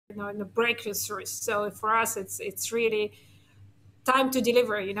in the breakthroughs. So for us, it's really time to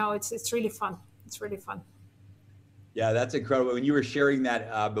deliver. It's really fun. It's really fun. Yeah, that's incredible. When you were sharing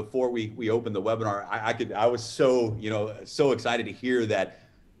that before we opened the webinar, I was so so excited to hear that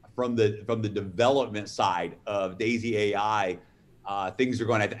from the development side of Daisy AI, things are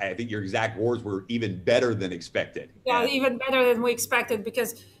going. I think your exact words were even better than expected. Yeah, even better than we expected,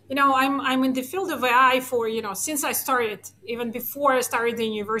 because I'm in the field of AI for since I started, even before I started the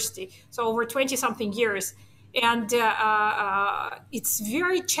university, so over 20 something years, and it's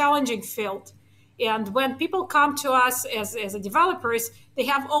very challenging field. And when people come to us as a developers, they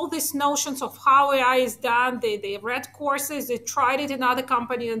have all these notions of how AI is done. They read courses, they tried it in other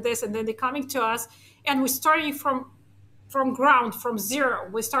companies and this, and then they're coming to us, and we're starting from zero.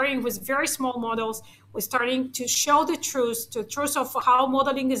 We're starting with very small models. We're starting to show the truth of how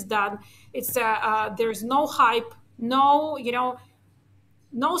modeling is done. It's there's no hype, no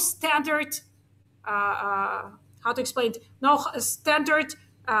standard. How to explain it? No standard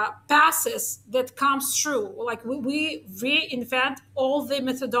passes that comes through. Like we reinvent all the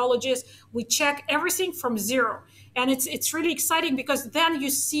methodologies. We check everything from zero, and it's really exciting, because then you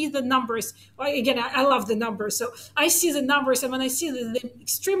see the numbers. Again, I love the numbers, so I see the numbers, and when I see the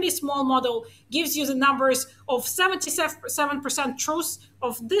extremely small model gives you the numbers of 77% truth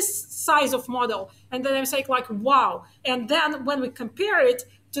of this size of model, and then I'm saying like, wow. And then when we compare it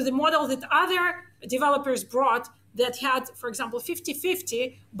to the model that other developers brought, that had, for example,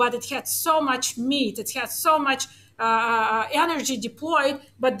 50-50, but it had so much meat, it had so much energy deployed,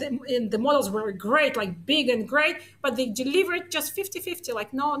 but the models were great, like big and great, but they delivered just 50-50,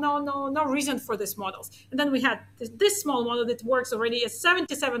 like no reason for these models. And then we had this small model that works already at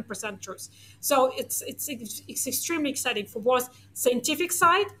 77% truth. So it's extremely exciting for both scientific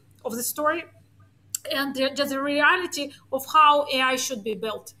side of the story and just the reality of how AI should be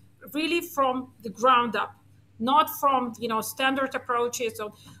built, really from the ground up, not from standard approaches.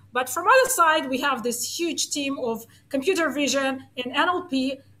 But from other side, we have this huge team of computer vision and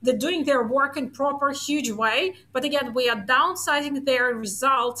NLP that doing their work in proper huge way. But again, we are downsizing their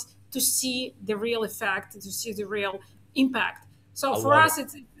results to see the real effect, to see the real impact. So for us,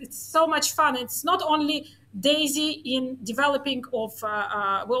 it's so much fun. It's not only Daisy in developing of,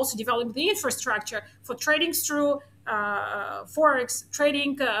 we're also developing the infrastructure for trading through Forex,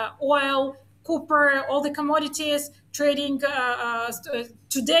 trading oil, copper, all the commodities, trading.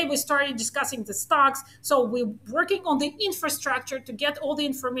 Today we started discussing the stocks. So we're working on the infrastructure to get all the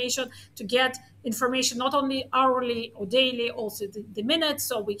information, not only hourly or daily, also the minutes,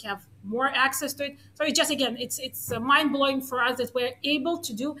 so we have more access to it. So it's mind-blowing for us that we're able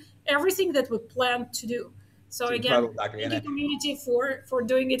to do everything that we plan to do. So again, thank you community for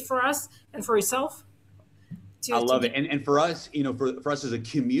doing it for us and for yourself. I love it. And for us, for us as a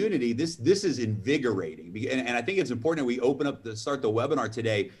community, this is invigorating. And I think it's important that we start the webinar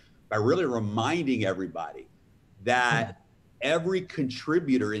today by really reminding everybody that every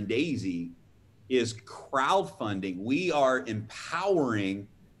contributor in Daisy is crowdfunding. We are empowering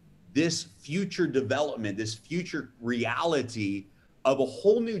this future development, this future reality of a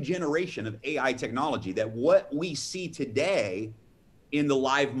whole new generation of AI technology, that what we see today in the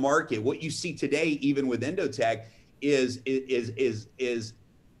live market, what you see today, even with Endotech, is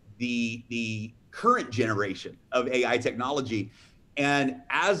the current generation of AI technology. And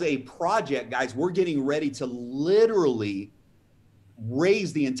as a project, guys, we're getting ready to literally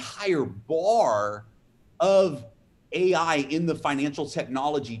raise the entire bar of AI in the financial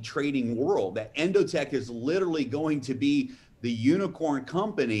technology trading world. That Endotech is literally going to be the unicorn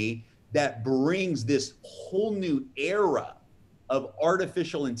company that brings this whole new era of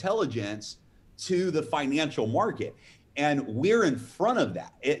artificial intelligence to the financial market. And we're in front of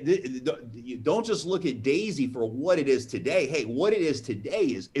that. You don't just look at Daisy for what it is today. Hey, what it is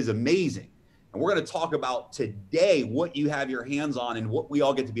today is amazing. And we're going to talk about today what you have your hands on and what we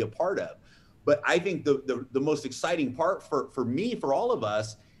all get to be a part of. But I think the most exciting part for me, for all of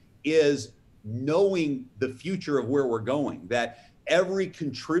us, is knowing the future of where we're going, that every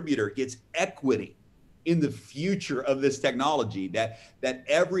contributor gets equity in the future of this technology, that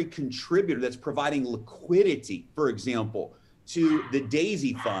every contributor that's providing liquidity, for example, to the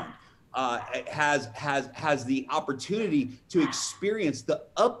Daisy Fund has the opportunity to experience the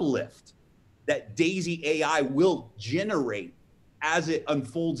uplift that Daisy AI will generate as it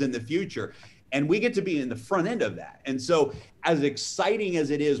unfolds in the future. And we get to be in the front end of that. And so as exciting as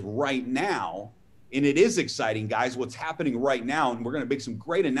it is right now, and it is exciting, guys, what's happening right now, and we're going to make some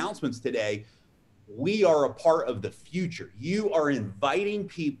great announcements today, we are a part of the future. You are inviting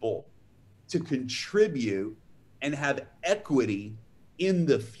people to contribute and have equity in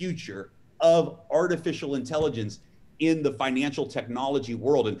the future of artificial intelligence in the financial technology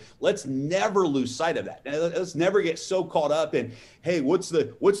world. And let's never lose sight of that. Let's never get so caught up in, hey, what's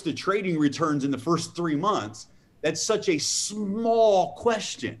the trading returns in the first 3 months? That's such a small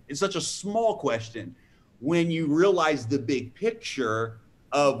question. It's such a small question when you realize the big picture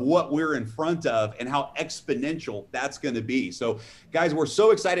of what we're in front of and how exponential that's going to be. So guys, we're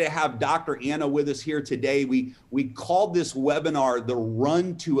so excited to have Dr. Anna with us here today. We called this webinar the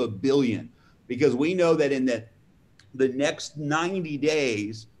Run to a Billion, because we know that in the next 90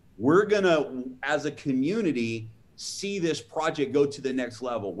 days, we're going to, as a community, see this project go to the next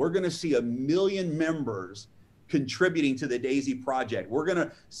level. We're going to see 1 million members contributing to the DAISY project. We're going to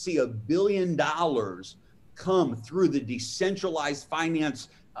see $1 billion come through the decentralized finance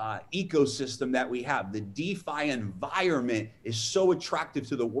ecosystem that we have. The DeFi environment is so attractive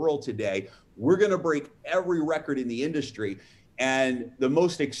to the world today. We're going to break every record in the industry. And the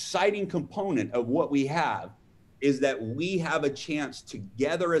most exciting component of what we have is that we have a chance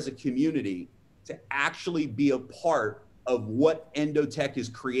together as a community to actually be a part of what Endotech is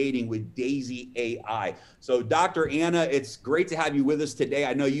creating with DAISY AI. So Dr. Anna, it's great to have you with us today.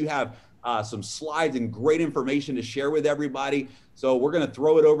 I know you have some slides and great information to share with everybody. So we're going to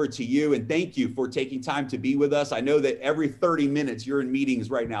throw it over to you, and thank you for taking time to be with us. I know that every 30 minutes you're in meetings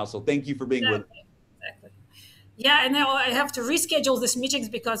right now. So thank you for being with us. Exactly. Yeah, and now I have to reschedule these meetings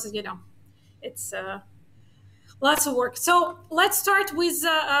because, it's lots of work. So let's start with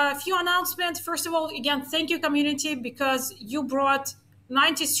a few announcements. First of all, again, thank you, community, because you brought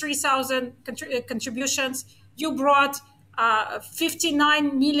 93,000 contributions. You brought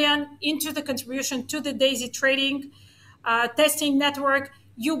 59 million into the contribution to the DAISY trading testing network.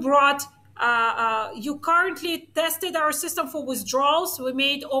 You brought, you currently tested our system for withdrawals. We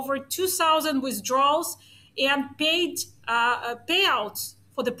made over 2,000 withdrawals and paid payouts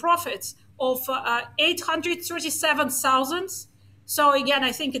for the profits of 837,000. So again,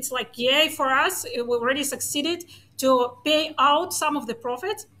 I think it's like, yay for us. We already succeeded to pay out some of the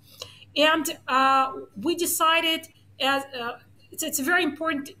profits. And we decided, as it's a very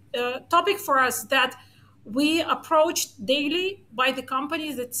important topic for us, that we approached daily by the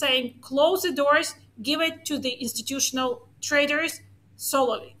companies that saying, close the doors, give it to the institutional traders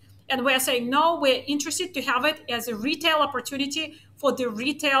solely. And we're saying, no, we're interested to have it as a retail opportunity for the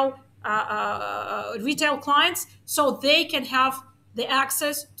retail clients, so they can have the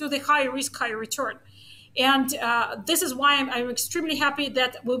access to the high risk, high return. And this is why I'm extremely happy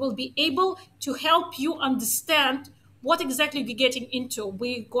that we will be able to help you understand what exactly you're getting into.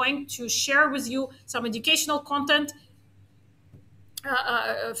 We're going to share with you some educational content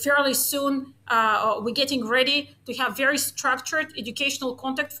fairly soon. We're getting ready to have very structured educational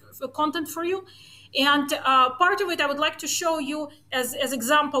content for you. And part of it I would like to show you as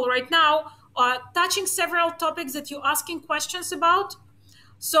example right now, touching several topics that you're asking questions about.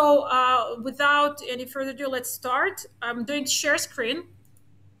 So without any further ado, let's start. I'm doing share screen,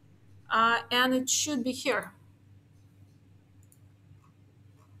 and it should be here.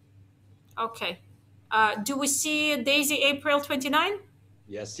 Okay. Do we see DAISY April 29?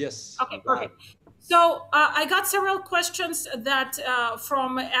 Yes, yes. Okay, perfect. So I got several questions that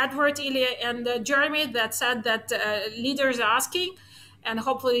from Edward, Ilya, and Jeremy that said that leaders are asking, and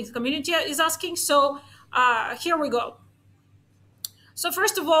hopefully the community is asking. So here we go. So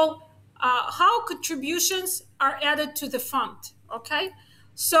first of all, how contributions are added to the fund, okay?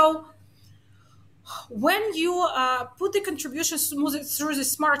 So when you put the contributions through the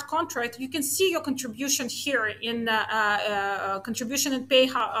smart contract, you can see your contribution here in contribution and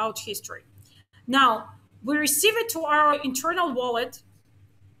payout history. Now, we receive it to our internal wallet,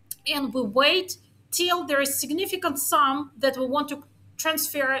 and we wait till there is significant sum that we want to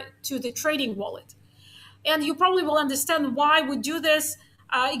transfer to the trading wallet. And you probably will understand why we do this.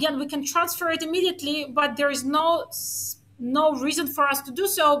 Again, we can transfer it immediately, but there is no reason for us to do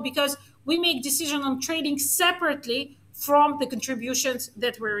so, because we make decision on trading separately from the contributions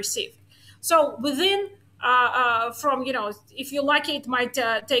that we receive. So within, from, if you like it might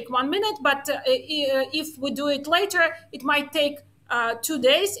take 1 minute, but if we do it later, it might take 2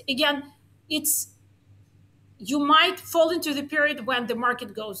 days. Again, you might fall into the period when the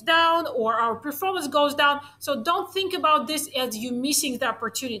market goes down or our performance goes down. So don't think about this as you missing the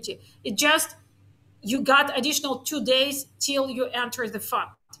opportunity. It just, you got additional 2 days till you enter the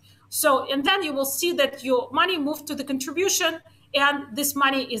fund. So, and then you will see that your money moved to the contribution and this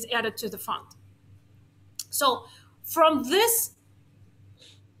money is added to the fund. So from this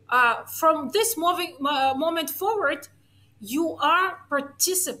moment forward, you are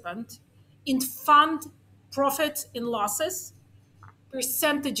participant in fund profits and losses.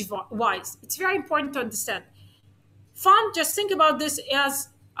 percentage-wise. It's very important to understand. Fund, just think about this as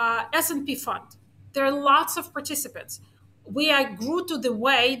S&P fund. There are lots of participants. We grew to the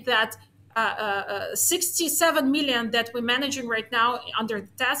way that 67 million that we're managing right now under the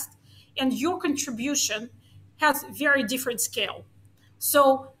test, and your contribution has very different scale.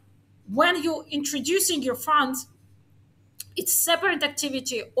 So when you're introducing your funds, it's separate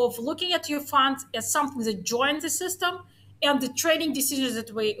activity of looking at your funds as something that joins the system and the trading decisions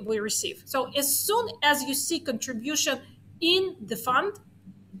that we receive. So as soon as you see contribution in the fund,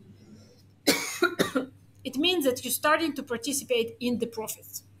 it means that you're starting to participate in the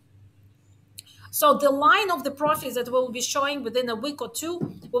profits. So the line of the profits that we'll be showing within a week or two,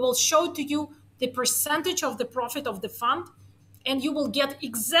 we will show to you the percentage of the profit of the fund, and you will get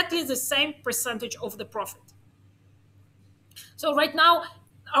exactly the same percentage of the profit. So right now,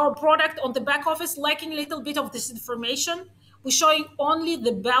 our product on the back office lacking a little bit of this information. We're showing only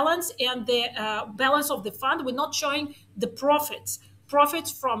the balance and the balance of the fund. We're not showing the profits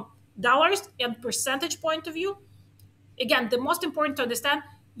from dollars and percentage point of view. Again, the most important to understand,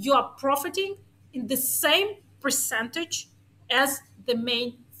 you are profiting in the same percentage as the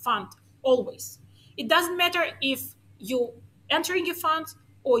main fund, always. It doesn't matter if you entering your funds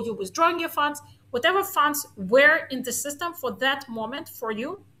or you withdrawing your funds, whatever funds were in the system for that moment for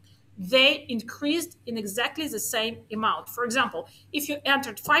you, they increased in exactly the same amount. For example, if you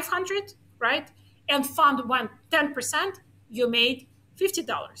entered 500, right, and fund went 10%, you made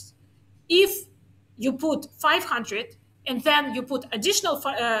 $50. If you put 500 and then you put additional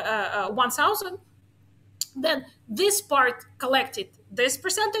 1,000, then this part collected this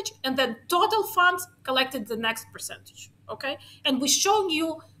percentage, and then total funds collected the next percentage. Okay, and we're showing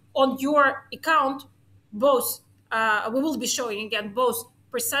you on your account both. We will be showing again both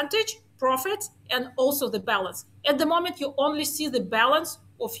percentage, profits, and also the balance. At the moment, you only see the balance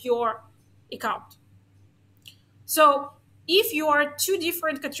of your account. So if you are two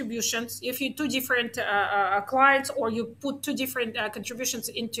different contributions, if you two different clients, or you put two different contributions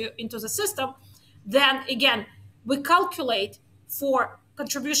into the system, then again, we calculate for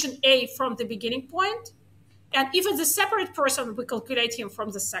contribution A from the beginning point, and if it's a separate person, we calculate him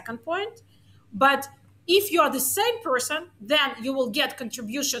from the second point. But if you are the same person, then you will get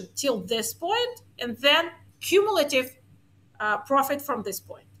contribution till this point, and then cumulative profit from this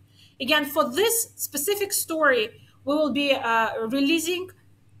point. Again, for this specific story, we will be releasing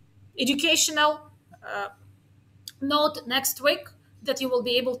educational note next week that you will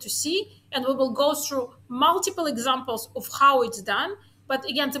be able to see, and we will go through multiple examples of how it's done. But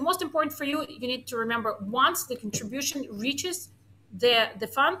again, the most important for you, you need to remember, once the contribution reaches the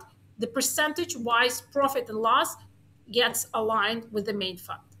fund, the percentage-wise profit and loss gets aligned with the main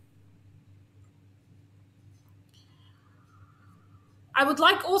fund. I would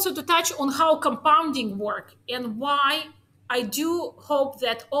like also to touch on how compounding work and why I do hope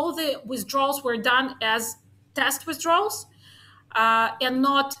that all the withdrawals were done as test withdrawals and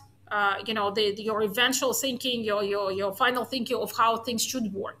not your eventual thinking, your final thinking of how things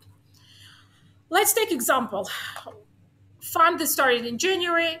should work. Let's take example. Fund that started in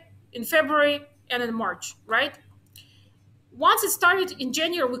January, in February, and in March, right? Once it started in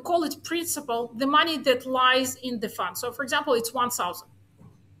January, we call it principal, the money that lies in the fund. So for example, it's 1,000.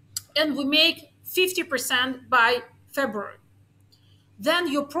 And we make 50% by February.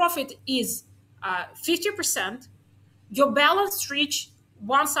 Then your profit is 50%. Your balance reach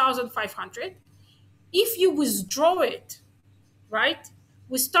 1,500. If you withdraw it, right,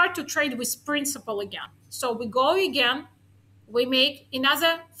 we start to trade with principal again. So we go again, we make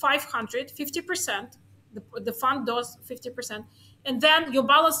another 500, 50%. The fund does 50%. And then your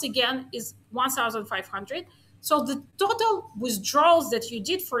balance again is 1,500. So the total withdrawals that you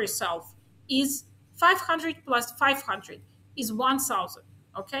did for yourself is 500 plus 500 is 1,000,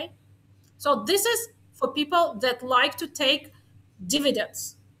 okay? So this is for people that like to take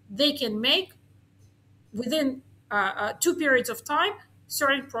dividends. They can make within 2 periods of time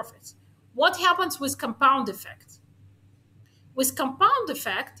certain profits. What happens with compound effect? With compound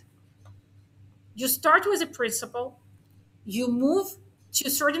effect, you start with a principal, you move to a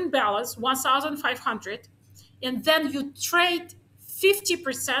certain balance, 1,500, and then you trade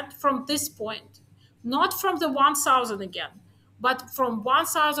 50% from this point, not from the 1,000 again, but from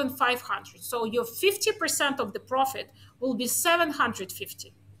 1,500. So your 50% of the profit will be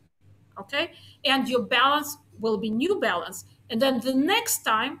 750, okay? And your balance will be new balance. And then the next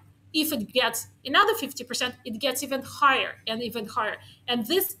time, if it gets another 50%, it gets even higher and even higher. And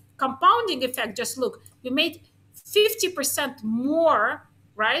this compounding effect, just look, we made 50% more,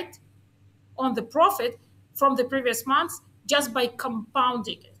 right, on the profit from the previous months just by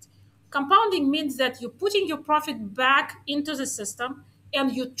compounding it. Compounding means that you're putting your profit back into the system and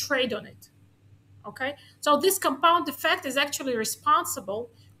you trade on it. Okay, so this compound effect is actually responsible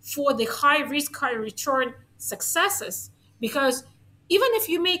for the high risk, high return successes, because even if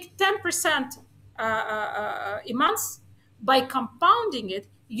you make 10% a month, by compounding it,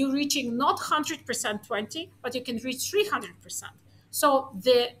 you're reaching not 100% 20, but you can reach 300%. So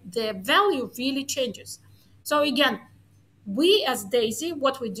the value really changes. So again, we as Daisy,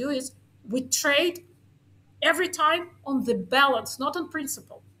 what we do is we trade every time on the balance, not on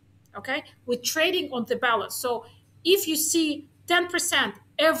principle. Okay, we're trading on the balance. So if you see 10%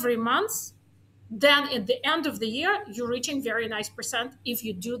 every month, then at the end of the year, you're reaching very nice percent if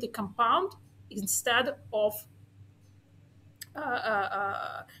you do the compound instead of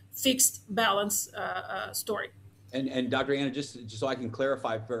fixed balance story. And Dr. Anna, just so I can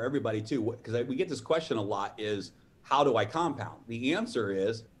clarify for everybody too, because we get this question a lot, is how do I compound? The answer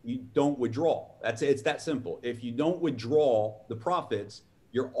is you don't withdraw. It's that simple. If you don't withdraw the profits,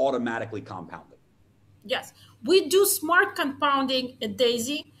 you're automatically compounding. Yes, we do smart compounding at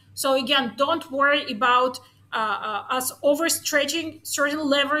Daisy. So again, don't worry about us overstretching certain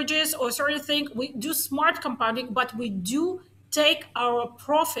leverages or certain things. We do smart compounding, but we do take our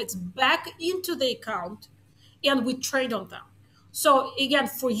profits back into the account and we trade on them. So again,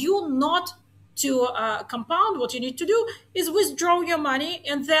 for you not to compound, what you need to do is withdraw your money,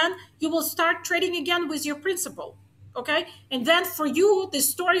 and then you will start trading again with your principal. Okay, and then for you, the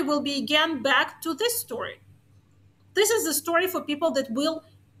story will be again back to this story. This is the story for people that will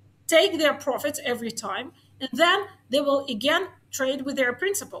take their profits every time, and then they will again trade with their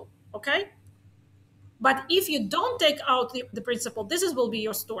principal. Okay, but if you don't take out the principal, will be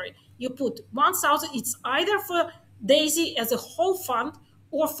your story. You put 1,000. It's either for Daisy as a whole fund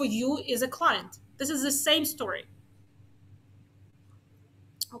or for you as a client. This is the same story.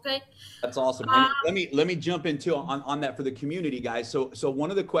 Okay, that's awesome. Let me jump into on that for the community, guys. So one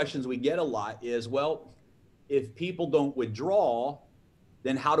of the questions we get a lot is, well, if people don't withdraw,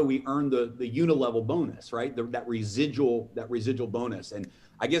 then how do we earn the unilevel bonus, right? That residual bonus. And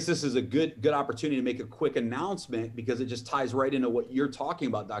I guess this is a good opportunity to make a quick announcement, because it just ties right into what you're talking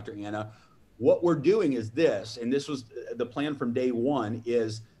about, Dr. Anna. What we're doing is this, and this was the plan from day one,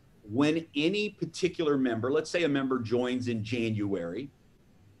 is when any particular member, let's say a member joins in January,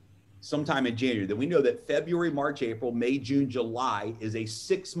 sometime in January, then we know that February, March, April, May, June, July is a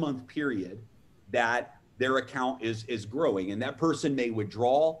 6-month period that their account is growing, and that person may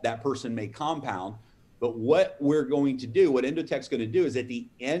withdraw, that person may compound. But what we're going to do, what Endotech's going to do, is at the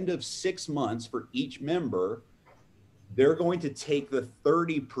end of 6 months for each member, they're going to take the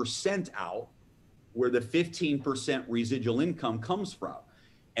 30% out where the 15% residual income comes from.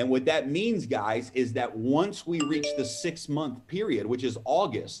 And what that means, guys, is that once we reach the 6-month period, which is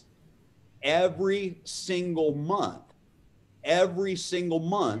August, every single month,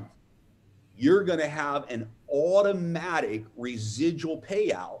 you're going to have an automatic residual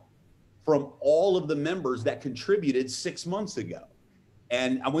payout from all of the members that contributed 6 months ago.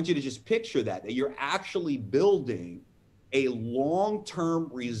 And I want you to just picture that you're actually building a long-term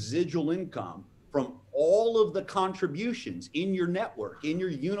residual income from all of the contributions in your network, in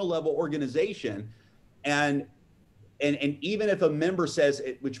your unilevel organization. And even if a member says,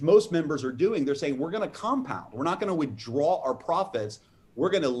 which most members are doing, they're saying, we're going to compound. We're not going to withdraw our profits. We're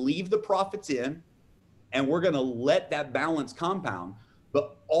going to leave the profits in, and we're going to let that balance compound.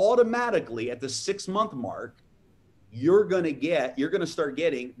 But automatically at the 6-month mark, you're going to start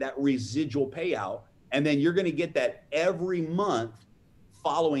getting that residual payout. And then you're going to get that every month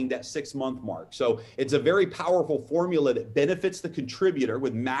following that 6-month mark. So it's a very powerful formula that benefits the contributor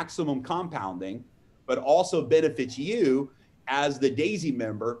with maximum compounding, but also benefits you as the Daisy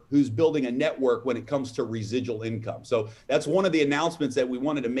member who's building a network when it comes to residual income. So that's one of the announcements that we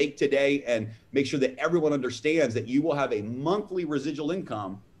wanted to make today, and make sure that everyone understands that you will have a monthly residual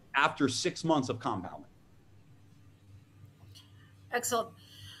income after 6 months of compounding. Excellent.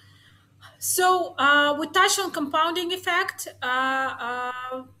 So we touched on compounding effect.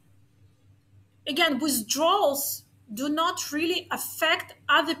 Again, withdrawals do not really affect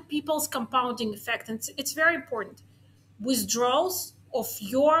other people's compounding effect. And it's very important. Withdrawals of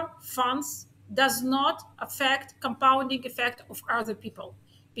your funds does not affect compounding effect of other people,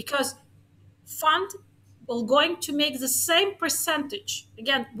 because fund will going to make the same percentage.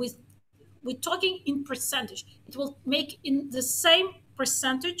 Again, we're talking in percentage. It will make in the same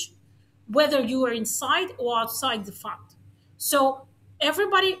percentage whether you are inside or outside the fund. So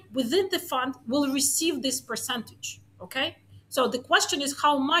everybody within the fund will receive this percentage, okay? So the question is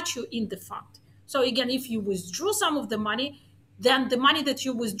how much you're in the fund. So again, if you withdraw some of the money, then the money that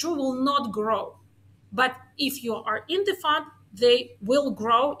you withdraw will not grow. But if you are in the fund, they will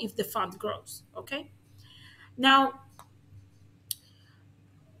grow if the fund grows. Okay. Now,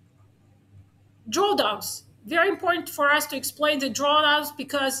 drawdowns. Very important for us to explain the drawdowns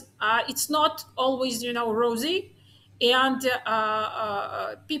because it's not always, rosy, and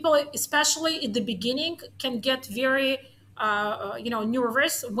people, especially in the beginning, can get very,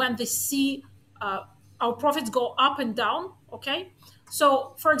 nervous when they see our profits go up and down. Okay,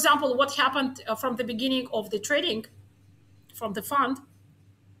 so for example, what happened from the beginning of the trading from the fund,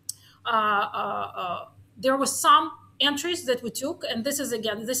 there was some entries that we took, and this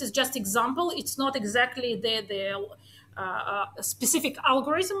is just example. It's not exactly the specific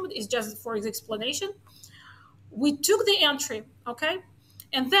algorithm. It's just for its explanation. We took the entry, okay,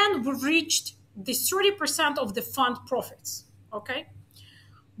 and then we reached the 30% of the fund profits, okay.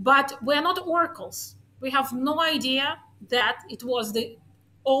 But we're not oracles. We have no idea that it was the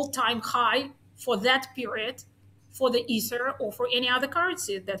all-time high for that period for the Ether or for any other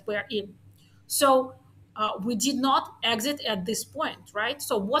currency that we're in. So we did not exit at this point, right?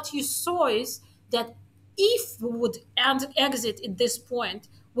 So what you saw is that if we would exit at this point,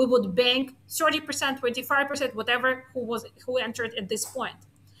 we would bank 30%, 25%, whatever who entered at this point.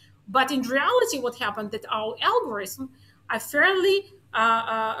 But in reality, what happened that our algorithm are fairly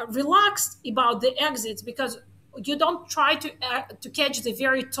relaxed about the exits because you don't try to catch the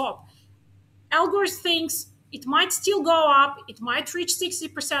very top. Algorithm thinks it might still go up, it might reach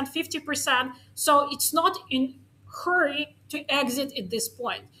 60%, 50%. So it's not in hurry to exit at this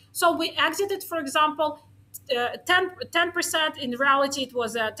point. So we exited, for example, 10%. In reality, it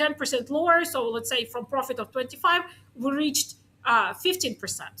was 10% lower. So let's say from profit of 25, we reached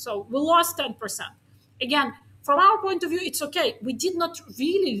 15%. So we lost 10%. Again, from our point of view, it's okay. We did not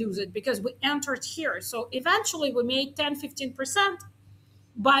really lose it because we entered here. So eventually we made 10, 15%.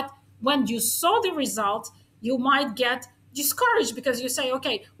 But when you saw the result, you might get discouraged because you say,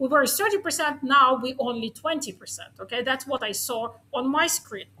 okay, we were 30%, now we only 20%. Okay, that's what I saw on my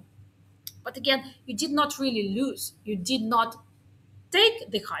screen. But again, you did not really lose. You did not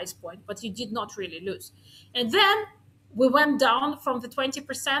take the highest point, but you did not really lose. And then we went down from the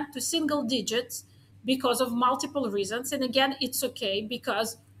 20% to single digits because of multiple reasons. And again, it's okay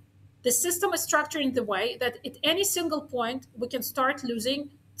because the system is structured in the way that at any single point, we can start losing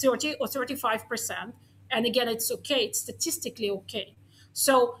 30 or 35%. And again, it's okay. It's statistically okay.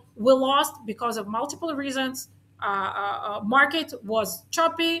 So we lost because of multiple reasons. Market was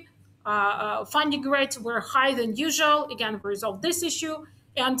choppy. Funding rates were higher than usual. Again, we resolved this issue.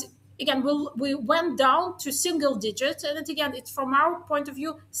 And again, we went down to single digits. And again, it's from our point of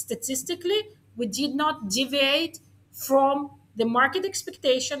view, statistically, we did not deviate from the market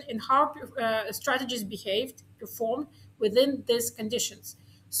expectation and how strategies performed within these conditions.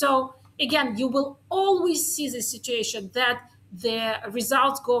 So again, you will always see the situation that the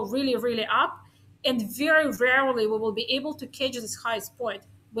results go really, really up, and very rarely we will be able to catch this highest point.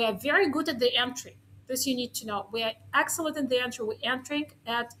 We are very good at the entry. This you need to know. We are excellent in the entry. We're entering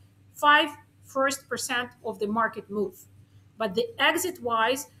at 5% of the market move. But the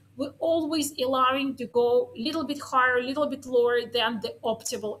exit-wise, we're always allowing to go a little bit higher, a little bit lower than the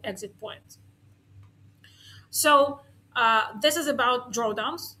optimal exit point. So this is about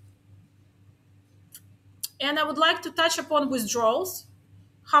drawdowns. And I would like to touch upon withdrawals,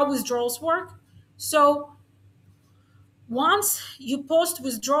 how withdrawals work. So once you post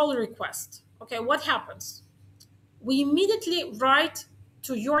withdrawal request, okay, what happens? We immediately write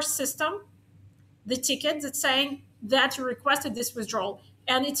to your system the ticket that's saying that you requested this withdrawal,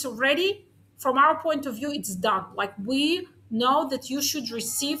 and it's already, from our point of view, it's done. Like, we know that you should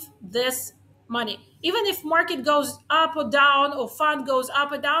receive this money. Even if market goes up or down or fund goes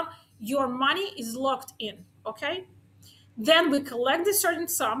up or down, your money is locked in, okay? Then we collect a certain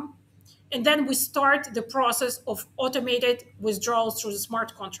sum, and then we start the process of automated withdrawals through the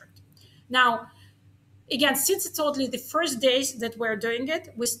smart contract. Now, again, since it's only the first days that we're doing it,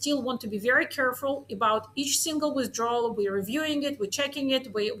 we still want to be very careful about each single withdrawal. We're reviewing it, we're checking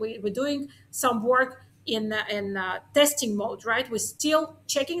it, we're doing some work in testing mode, right? We're still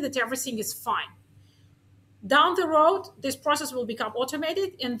checking that everything is fine. Down the road, this process will become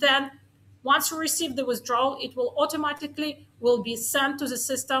automated, and then once you receive the withdrawal, it will automatically will be sent to the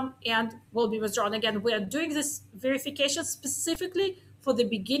system and will be withdrawn. Again, we are doing this verification specifically for the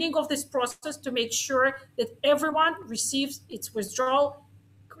beginning of this process to make sure that everyone receives its withdrawal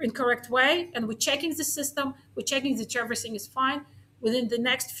in correct way. And we're checking the system, we're checking that everything is fine. Within the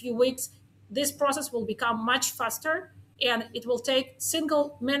next few weeks, this process will become much faster, and it will take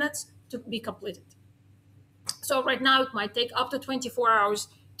single minutes to be completed. So right now it might take up to 24 hours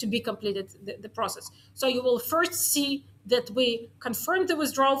to be completed, the process. So you will first see that we confirmed the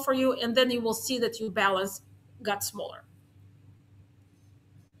withdrawal for you, and then you will see that your balance got smaller.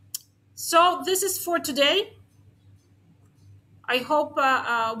 So this is for today. I hope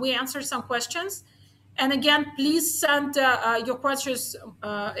we answered some questions. And again, please send your questions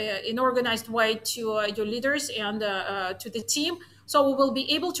in organized way to your leaders and to the team. So we will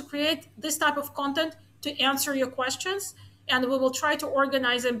be able to create this type of content to answer your questions. And we will try to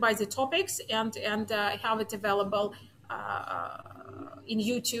organize them by the topics and have it available in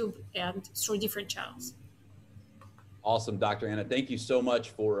YouTube and through different channels. Awesome, Dr. Anna. Thank you so much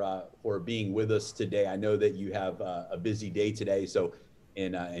for being with us today. I know that you have a busy day today, so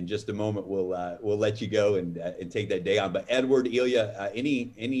in just a moment we'll let you go and take that day on. But Edward, Ilya,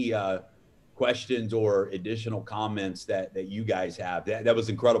 any questions or additional comments that you guys have? That was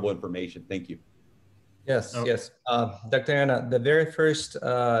incredible information. Thank you. Yes, yes. Dr. Anna, the very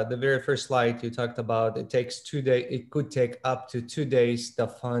first slide you talked about, it takes 2 days. It could take up to 2 days the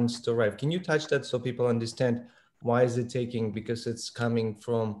funds to arrive. Can you touch that so people understand why is it taking? Because it's coming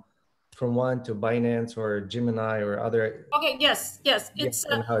from one to Binance or Gemini or other. Okay. Yes. It's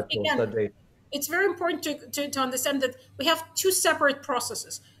again, it's very important to understand that we have two separate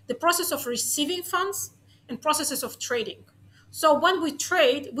processes: the process of receiving funds and processes of trading. So when we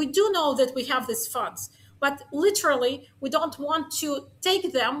trade, we do know that we have these funds, but literally we don't want to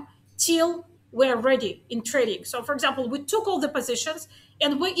take them till we're ready in trading. So for example, we took all the positions,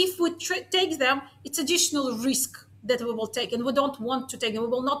 and if we take them, it's additional risk that we will take, and we don't want to take them. We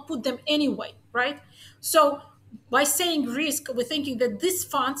will not put them anyway, right? So by saying risk, we're thinking that these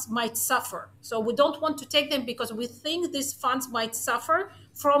funds might suffer. So we don't want to take them because we think these funds might suffer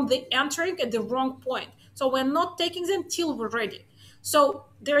from the entering at the wrong point. So we're not taking them till we're ready. So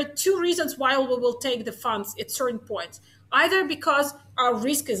there are two reasons why we will take the funds at certain points. Either because our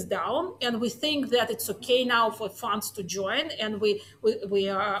risk is down and we think that it's okay now for funds to join, and we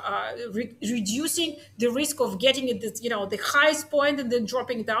are reducing the risk of getting it, the highest point and then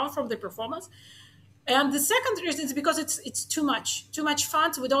dropping down from the performance. And the second reason is because it's too much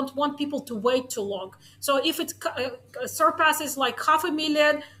funds. We don't want people to wait too long. So if it surpasses like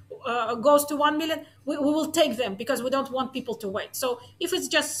 500,000, goes to 1 million, we will take them because we don't want people to wait. So if it's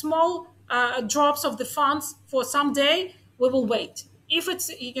just small drops of the funds for some day, we will wait. If it's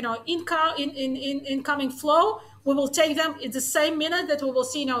incoming flow, we will take them in the same minute that we will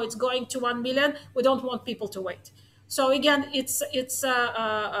see it's going to 1 million. We don't want people to wait. So again, it's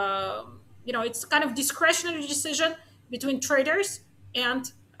kind of discretionary decision between traders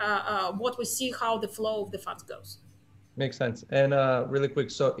and what we see how the flow of the funds goes. Makes sense. And really quick,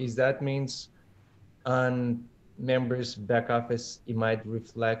 so is that means on members' back office, it might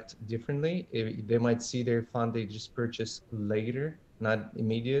reflect differently? If they might see their fund they just purchased later, not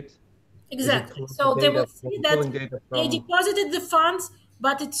immediate? Exactly. So they will see that they deposited the funds,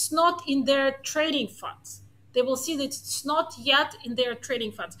 but it's not in their trading funds. They will see that it's not yet in their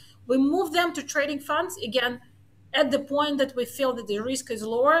trading funds. We move them to trading funds again at the point that we feel that the risk is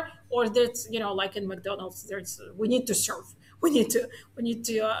lower, or that like in McDonald's, we need to serve. We need to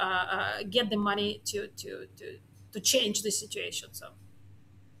get the money to change the situation. So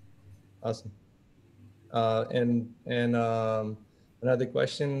awesome. And another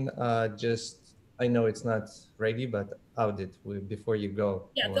question. I know it's not ready, but audit before you go.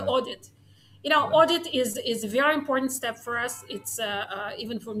 Yeah, the audit. Audit is a very important step for us. It's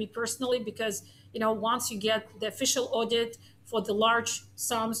even for me personally, because once you get the official audit for the large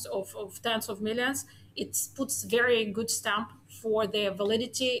sums of tens of millions, it puts very good stamp for the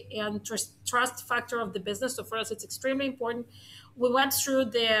validity and trust factor of the business. So for us, it's extremely important. We went through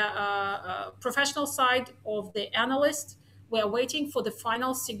the professional side of the analyst. We are waiting for the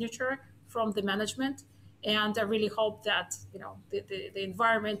final signature from the management, and I really hope that the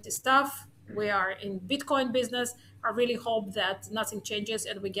environment is tough. We are in Bitcoin business. I really hope that nothing changes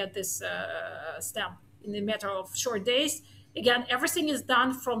and we get this stamp in a matter of short days. Again, everything is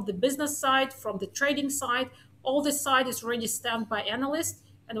done from the business side, from the trading side. All this side is already stamped by analysts,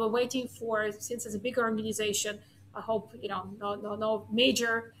 and we're waiting for, since it's a bigger organization, I hope no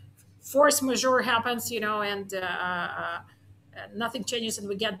major force majeure happens, and nothing changes, and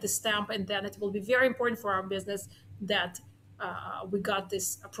we get the stamp, and then it will be very important for our business that we got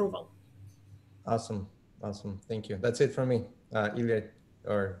this approval. Awesome. Thank you. That's it from me. Ilya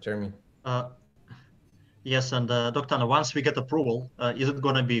or Jeremy. Yes, and Dr. Anna, once we get approval, is it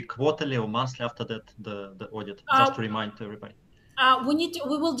going to be quarterly or monthly after that, the audit? Just to remind everybody.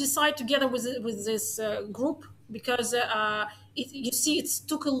 We will decide together with this group because you see, it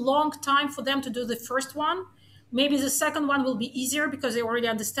took a long time for them to do the first one. Maybe the second one will be easier because they already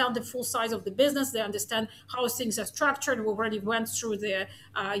understand the full size of the business. They understand how things are structured. We already went through the,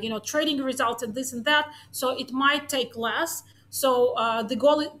 trading results and this and that. So it might take less. So the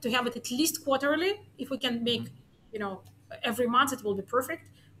goal is to have it at least quarterly. If we can make, every month, it will be perfect.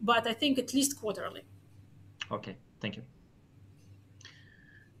 But I think at least quarterly. Okay, thank you.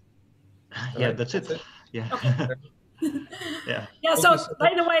 Yeah, that's it. Yeah. Okay. Yeah. Yeah. So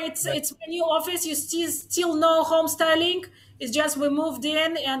by the way, it's a new office. You still no home styling. It's just we moved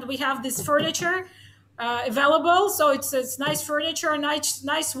in and we have this furniture available. So it's nice furniture,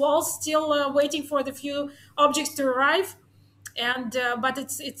 nice walls. Still waiting for the few objects to arrive. And but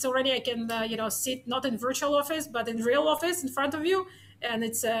it's already, I can sit not in virtual office but in real office in front of you, and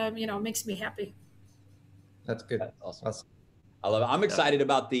it's makes me happy. That's good. That's awesome. I love it. I'm excited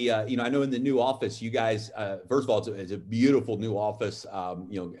about the, I know in the new office, you guys, first of all, it's a beautiful new office.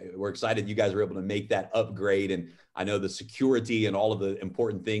 We're excited you guys are able to make that upgrade. And I know the security and all of the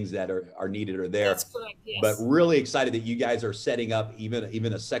important things that are needed are there. That's correct, yes. But really excited that you guys are setting up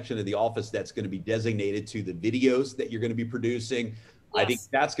even a section of the office that's going to be designated to the videos that you're going to be producing. Yes. I think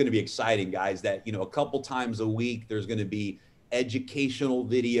that's going to be exciting, guys, that, a couple times a week, there's going to be educational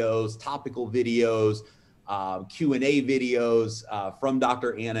videos, topical videos, Q&A videos from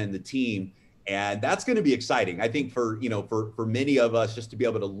Dr. Anna and the team. And that's going to be exciting. I think for many of us, just to be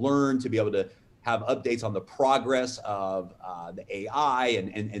able to learn, to be able to have updates on the progress of the AI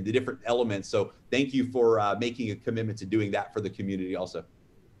and the different elements. So thank you for making a commitment to doing that for the community also.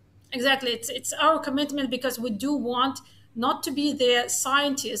 Exactly. It's our commitment because we do want not to be the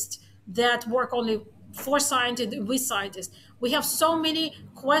scientists that work only for scientists, with scientists. We have so many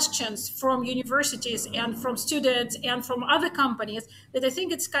questions from universities and from students and from other companies that I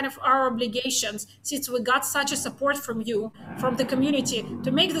think it's kind of our obligations, since we got such a support from you, from the community,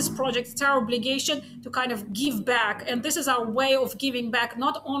 to make this project. It's our obligation to kind of give back. And this is our way of giving back,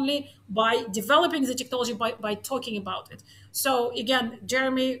 not only by developing the technology, by talking about it. So again,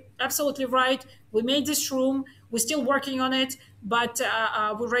 Jeremy, absolutely right. We made this room. We're still working on it, but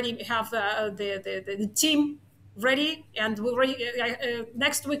we already have the team ready, and we already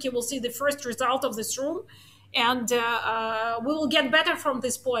next week you will see the first result of this room, and we will get better from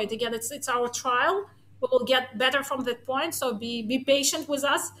this point. Again, it's our trial. We will get better from that point. So be patient with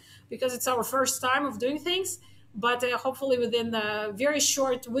us because it's our first time of doing things. But hopefully within very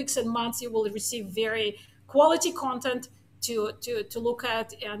short weeks and months, you will receive very quality content to look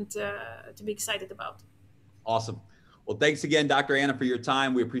at and to be excited about. Awesome. Well, thanks again, Dr. Anna, for your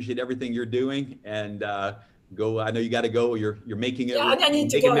time. We appreciate everything you're doing, and go. I know you got to go. You're making it. Yeah, I need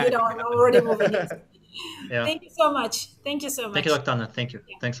to go. I'm already moving. Yeah. Thank you so much. Thank you so much. Thank you, Dr. Anna. Thank you.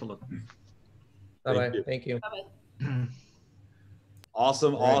 Yeah. Thanks a lot. Bye-bye. Thank you. Bye-bye.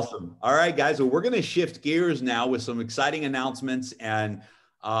 Awesome. Awesome. All right, guys. Well, we're going to shift gears now with some exciting announcements and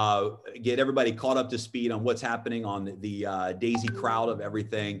get everybody caught up to speed on what's happening on the Daisy crowd of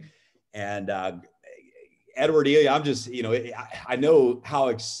everything. And Edward, I'm just, I know how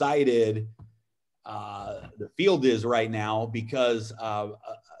excited the field is right now because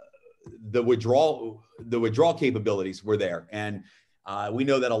the withdrawal capabilities were there. And we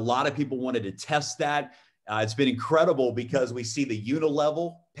know that a lot of people wanted to test that. It's been incredible because we see the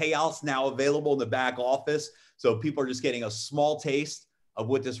unilevel payouts now available in the back office. So people are just getting a small taste of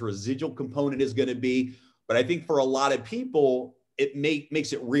what this residual component is going to be. But I think for a lot of people, it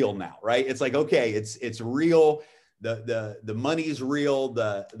makes it real now, right? It's like, okay, it's real. The money's real.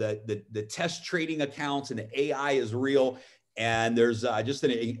 The test trading accounts and the AI is real. And there's just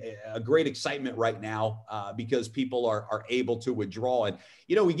a great excitement right now because people are able to withdraw. And,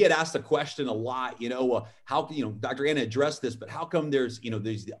 we get asked the question a lot, how, Dr. Anna addressed this, but how come there's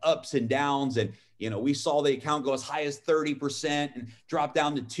the ups and downs? And, we saw the account go as high as 30% and drop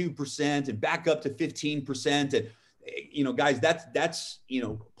down to 2% and back up to 15%. And, guys, that's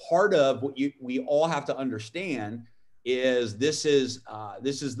part of what we all have to understand is this is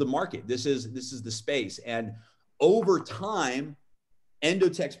the market. This is the space. And over time,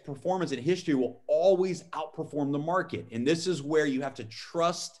 Endotech's performance and history will always outperform the market. And this is where you have to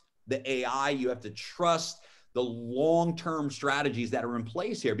trust the AI. You have to trust the long-term strategies that are in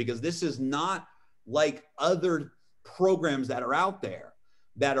place here, because this is not like other programs that are out there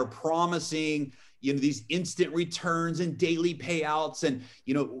that are promising, these instant returns and daily payouts. And,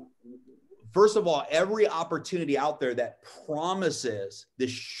 first of all, every opportunity out there that promises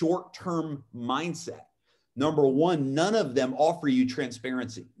this short-term mindset, number one, none of them offer you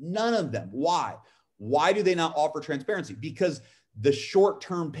transparency. None of them. Why? Why do they not offer transparency? Because the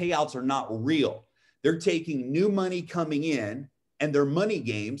short-term payouts are not real. They're taking new money coming in and their money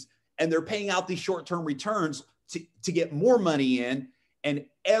games, and they're paying out these short-term returns to get more money in. And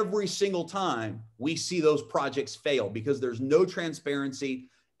every single time we see those projects fail because there's no transparency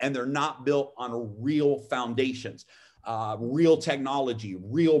and they're not built on real foundations, real technology,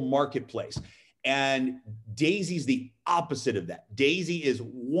 real marketplace. And Daisy's the opposite of that. Daisy is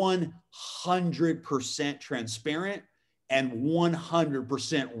 100% transparent and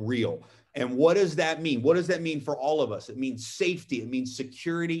 100% real. And what does that mean? What does that mean for all of us? It means safety, it means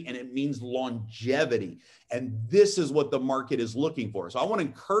security, and it means longevity. And this is what the market is looking for. So I want to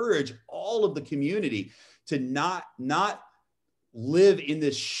encourage all of the community to not live in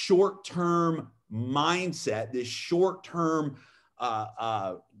this short-term mindset, this short-term,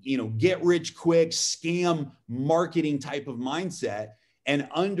 get rich quick, scam marketing type of mindset, and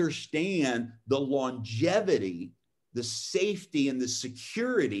understand the longevity, the safety, and the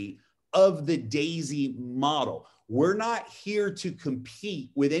security of the Daisy model. We're not here to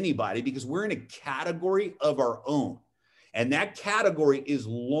compete with anybody because we're in a category of our own. And that category is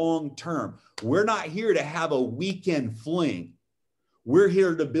long-term. We're not here to have a weekend fling. We're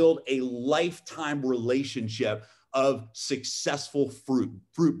here to build a lifetime relationship of successful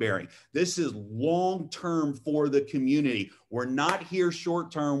fruit bearing. This is long-term for the community. We're not here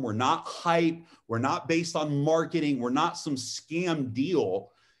short-term. We're not hype. We're not based on marketing. We're not some scam deal.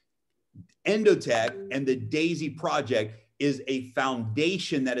 Endotech and the Daisy project is a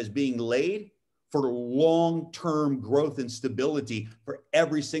foundation that is being laid for long-term growth and stability for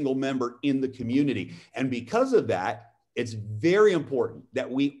every single member in the community. And because of that, it's very important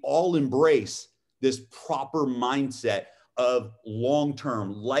that we all embrace this proper mindset of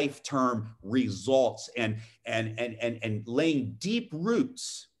long-term, life-term results and laying deep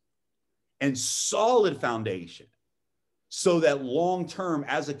roots and solid foundation, so that long-term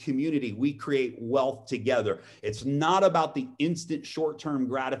as a community, we create wealth together. It's not about the instant short-term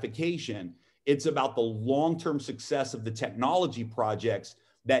gratification. It's about the long-term success of the technology projects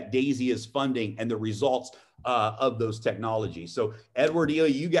that Daisy is funding and the results of those technologies. So Edward,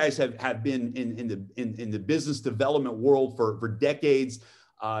 Ilya, you guys have been in the business development world for decades.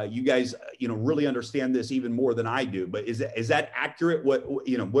 You guys, really understand this even more than I do, but is that accurate? What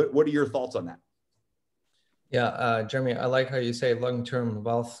are your thoughts on that? Yeah, Jeremy, I like how you say long-term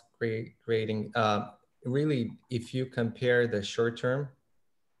wealth creating. Really, if you compare the short term,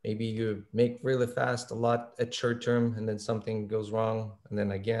 maybe you make really fast a lot at short term and then something goes wrong and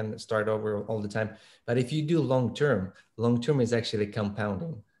then again, start over all the time. But if you do long term is actually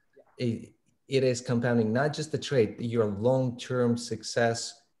compounding. It is compounding, not just the trade, your long-term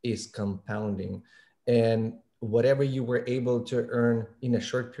success is compounding. And whatever you were able to earn in a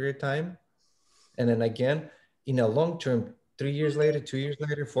short period of time, and then again, in a long term, 3 years later, 2 years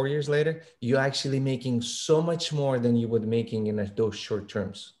later, 4 years later, you're actually making so much more than you would making in those short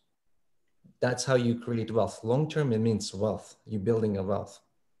terms. That's how you create wealth. Long term, it means wealth. You're building a wealth.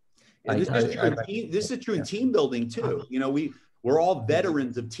 This is true in team building too. We're all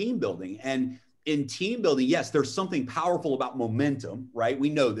veterans of team building, and in team building, yes, there's something powerful about momentum, right?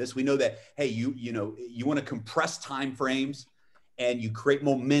 We know this. We know that, hey, you want to compress time frames and you create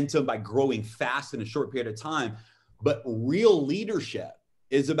momentum by growing fast in a short period of time. But real leadership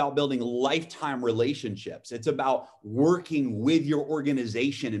is about building lifetime relationships. It's about working with your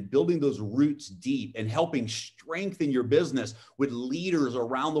organization and building those roots deep and helping strengthen your business with leaders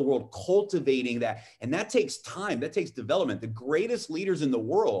around the world, cultivating that. And that takes time, that takes development. The greatest leaders in the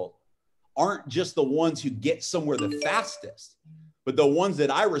world aren't just the ones who get somewhere the fastest, but the ones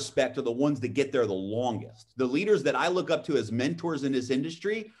that I respect are the ones that get there the longest. The leaders that I look up to as mentors in this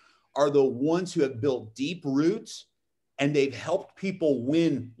industry are the ones who have built deep roots and they've helped people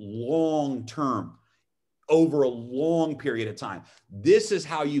win long-term over a long period of time. This is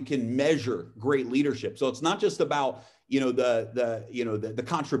how you can measure great leadership. So it's not just about, the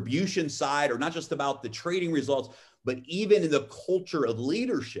contribution side, or not just about the trading results, but even in the culture of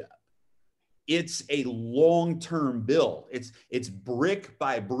leadership. It's a long-term build. It's brick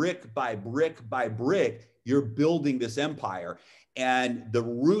by brick by brick by brick. You're building this empire, and the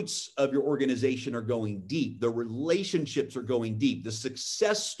roots of your organization are going deep. The relationships are going deep. The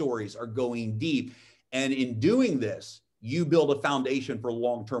success stories are going deep. And in doing this, you build a foundation for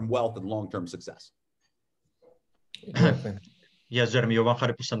long-term wealth and long-term success. Exactly. Yes, Jeremy, you're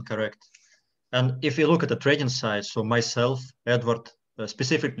 100% correct. And if you look at the trading side, so myself, Edward,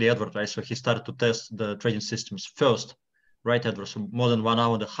 specifically Edward, right? So he started to test the trading systems first, right, Edward? So more than 1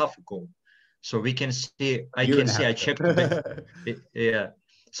 hour and a half ago. So we can see, I checked today. Yeah.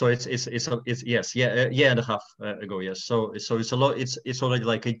 So it's yes, yeah, a year and a half ago, yes. So it's a lot. It's already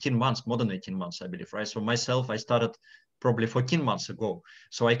like 18 months, more than 18 months, I believe, right? So myself, I started probably 14 months ago.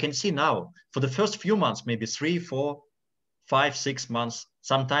 So I can see now for the first few months, maybe 3, 4, 5, 6 months.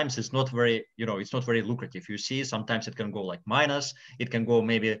 Sometimes it's not very, it's not very lucrative. You see, sometimes it can go like minus. It can go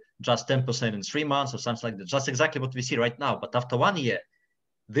maybe just 10% in 3 months or something like that. Just exactly what we see right now. But after 1 year,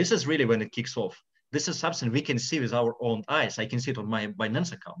 this is really when it kicks off. This is something we can see with our own eyes. I can see it on my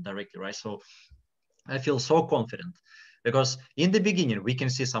Binance account directly, right? So I feel so confident because in the beginning, we can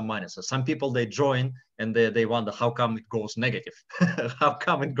see some minuses. Some people, they join and they wonder how come it goes negative? How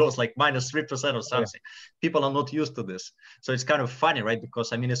come it goes like minus 3% or something? Yeah. People are not used to this. So it's kind of funny, right?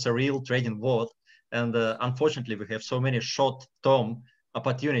 Because I mean, it's a real trading world. And unfortunately, we have so many short-term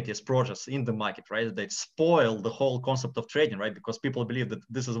opportunities, projects in the market, right? That spoil the whole concept of trading, right? Because people believe that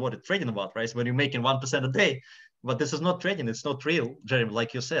this is what it's trading about, right? So when you're making 1% a day, but this is not trading, it's not real, Jeremy,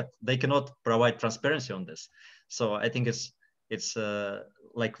 like you said, they cannot provide transparency on this. So I think it's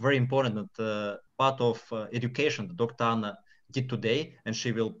like very important that part of education that Dr. Anna did today, and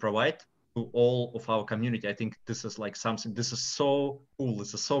she will provide to all of our community. I think this is like something, this is so cool,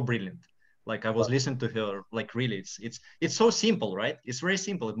 this is so brilliant. Like I was listening to her, like really, it's so simple, right? It's very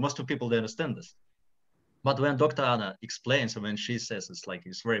simple. Most of people, they understand this. But when Dr. Anna explains, and when she says, it's like,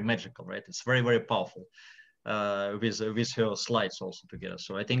 it's very magical, right? It's very, very powerful with her slides also together.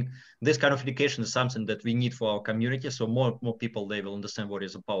 So I think this kind of education is something that we need for our community. So more people, they will understand what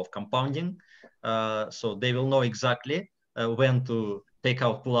is the power of compounding. So they will know exactly when to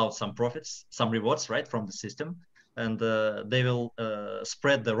pull out some profits, some rewards, right, from the system. And they will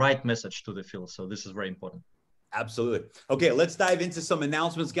spread the right message to the field. So this is very important. Absolutely. Okay, let's dive into some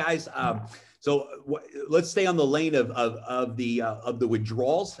announcements, guys. So let's stay on the lane of the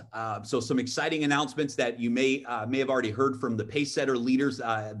withdrawals. So some exciting announcements that you may have already heard from the Pacesetter leaders.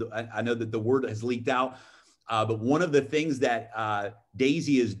 I know that the word has leaked out, but one of the things that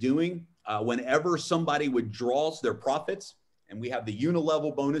Daisy is doing whenever somebody withdraws their profits, and we have the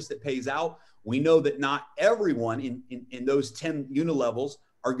unilevel bonus that pays out, we know that not everyone in those 10 unilevels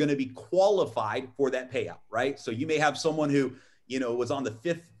are going to be qualified for that payout, right? So you may have someone who, was on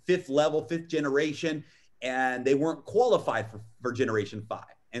the fifth level, 5th generation, and they weren't qualified for generation 5.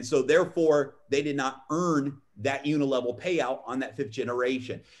 And so therefore they did not earn that unilevel payout on that 5th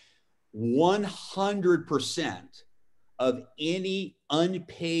generation. 100% of any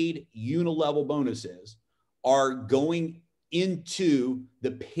unpaid unilevel bonuses are going into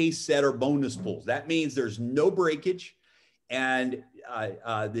the Pacesetter bonus pools. That means there's no breakage, and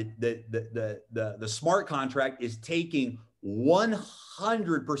the smart contract is taking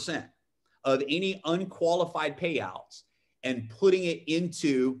 100% of any unqualified payouts and putting it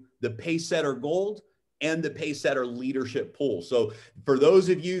into the Pacesetter Gold and the Pacesetter Leadership Pool. So for those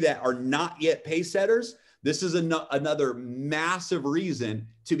of you that are not yet Pacesetters, this is another massive reason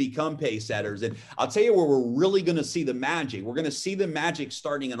to become Pacesetters. And I'll tell you where we're really going to see the magic. We're going to see the magic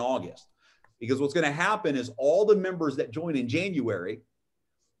starting in August, because what's going to happen is all the members that join in January,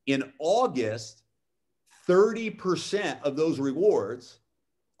 in August, 30% of those rewards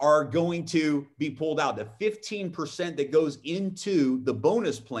are going to be pulled out. The 15% that goes into the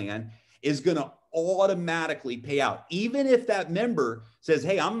bonus plan is going to automatically pay out. Even if that member says,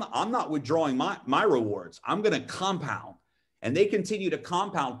 hey, I'm not withdrawing my rewards, I'm going to compound. And they continue to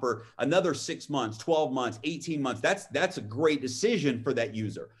compound for another 6 months, 12 months, 18 months. That's a great decision for that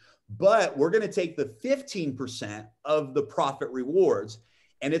user. But we're going to take the 15% of the profit rewards,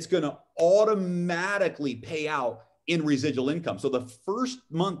 and it's going to automatically pay out in residual income. So the first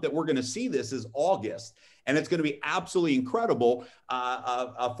month that we're going to see this is August, and it's going to be absolutely incredible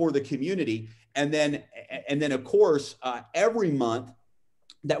for the community. And then of course, every month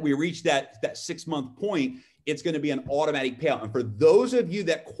that we reach that 6 month point, it's going to be an automatic payout. And for those of you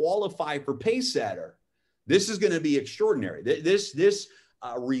that qualify for Pacesetter, this is going to be extraordinary. This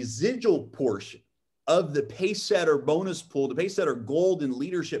residual portion of the Pacesetter bonus pool, the Pacesetter Gold and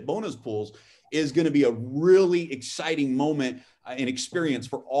Leadership bonus pools, is going to be a really exciting moment and experience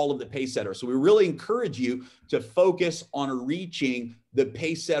for all of the Pacesetters. So we really encourage you to focus on reaching the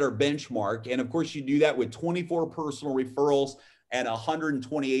Pacesetter benchmark. And of course, you do that with 24 personal referrals and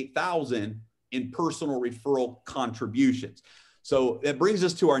 128,000 in personal referral contributions. So that brings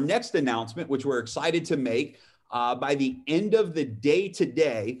us to our next announcement, which we're excited to make. By the end of the day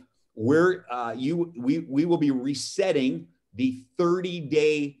today, we will be resetting the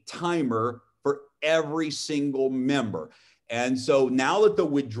 30-day timer for every single member. And so now that the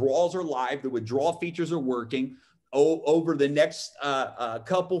withdrawals are live, the withdrawal features are working, over the next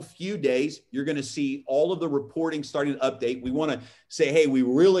couple few days, you're going to see all of the reporting starting to update. We want to say, hey, we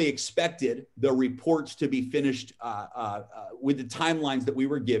really expected the reports to be finished with the timelines that we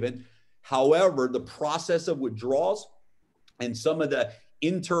were given. However, the process of withdrawals and some of the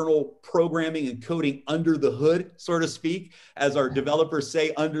internal programming and coding under the hood, so to speak, as our developers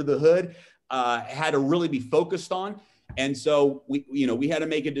say, under the hood, had to really be focused on. And so we had to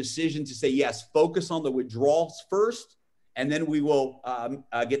make a decision to say, yes, focus on the withdrawals first, and then we will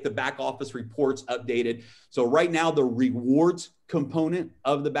get the back office reports updated. So right now, the rewards component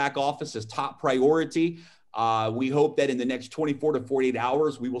of the back office is top priority. We hope that in the next 24 to 48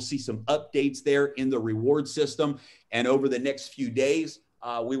 hours, we will see some updates there in the reward system. And over the next few days,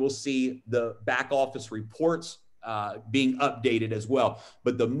 we will see the back office reports being updated as well.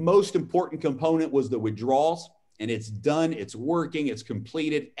 But the most important component was the withdrawals. And it's done, it's working, it's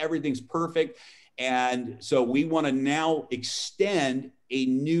completed, everything's perfect. And so we want to now extend a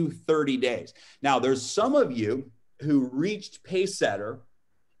new 30 days. Now, there's some of you who reached Pacesetter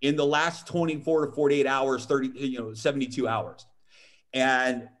in the last 24 to 48 hours, 72 hours.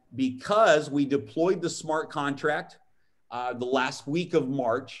 And because we deployed the smart contract the last week of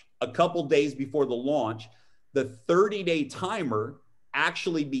March, a couple days before the launch, the 30-day timer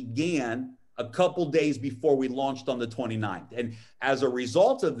actually began a couple days before we launched on the 29th. And as a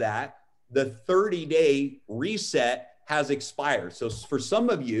result of that, the 30-day reset has expired. So for some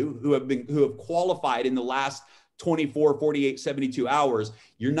of you who have qualified in the last 24, 48, 72 hours,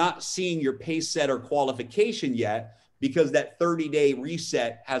 you're not seeing your Pacesetter qualification yet because that 30-day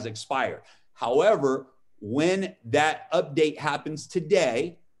reset has expired. However, when that update happens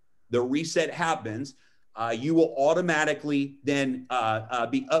today, the reset happens, you will automatically then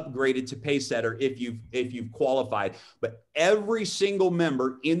be upgraded to Pacesetter if you've qualified. But every single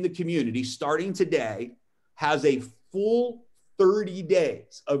member in the community starting today has a full 30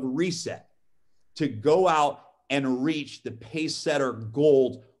 days of reset to go out and reach the Pacesetter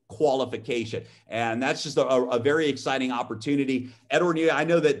Gold qualification. And that's just a very exciting opportunity. Edward, I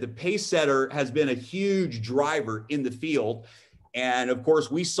know that the Pacesetter has been a huge driver in the field. And of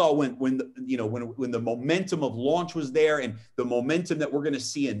course, we saw when the momentum of launch was there, and the momentum that we're going to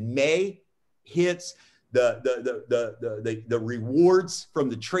see in May hits, the rewards from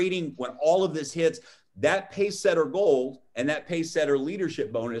the trading, when all of this hits, that Pacesetter Gold and that Pacesetter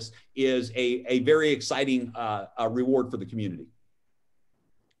leadership bonus is a very exciting reward for the community.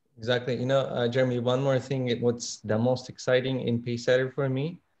 Exactly. Jeremy, one more thing, what's the most exciting in Pacesetter for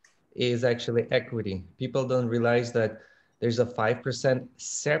me is actually equity. People don't realize that there's a 5%,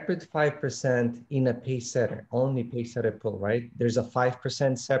 separate 5% in a Pacesetter, only Pacesetter pool, right? There's a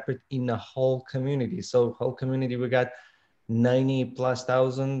 5% separate in the whole community. So whole community, we got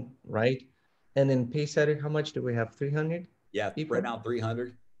 90,000+, right? And in Pacesetter, how much do we have? 300? Yeah, people? Right now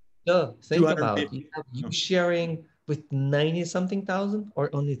 300. So think about you sharing with 90-something thousand or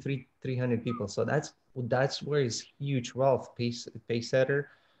only 300 people. So that's where is huge wealth. Pacesetter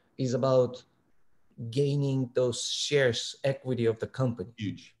is about gaining those shares, equity of the company.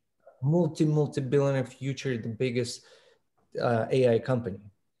 Huge. Multi-billionaire future, the biggest AI company.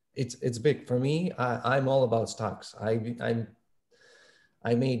 It's big for me. I'm all about stocks.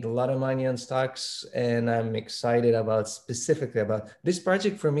 I made a lot of money on stocks, and I'm excited specifically about this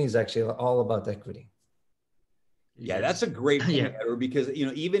project. For me is actually all about equity. Yeah, that's a great point, Edward, because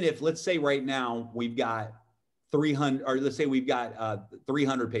even if, let's say right now we've got 300, or let's say we've got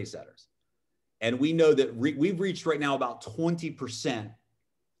 300 Pacesetters, and we know that we've reached right now about 20%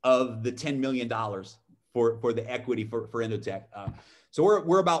 of the $10 million for the equity for Endotech. So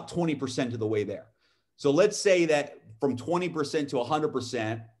we're about 20% of the way there. So let's say that from 20% to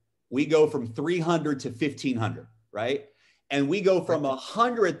 100%, we go from 300 to 1,500, right? And we go from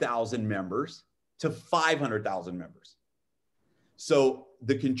 100,000 members to 500,000 members. So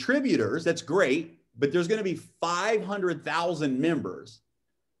the contributors, that's great, but there's going to be 500,000 members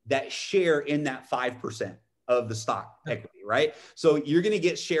that share in that 5% of the stock equity, right? So you're going to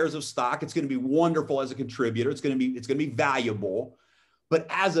get shares of stock. It's going to be wonderful as a contributor. It's going to be valuable. But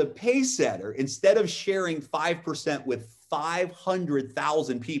as a Pacesetter, instead of sharing 5% with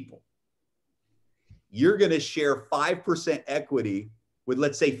 500,000 people, you're going to share 5% equity with,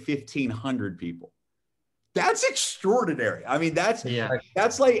 let's say, 1,500 people. That's extraordinary. I mean, that's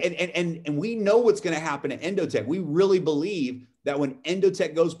like, and we know what's going to happen at Endotech. We really believe that when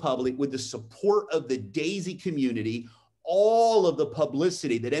Endotech goes public, with the support of the Daisy community, all of the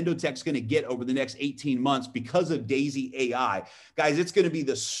publicity that Endotech's going to get over the next 18 months because of Daisy AI, guys, it's going to be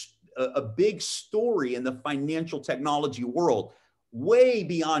a big story in the financial technology world, way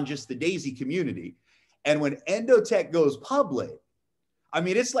beyond just the Daisy community. And when Endotech goes public, I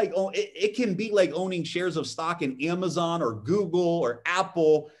mean, it's like, it can be like owning shares of stock in Amazon or Google or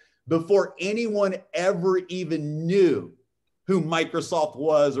Apple before anyone ever even knew who Microsoft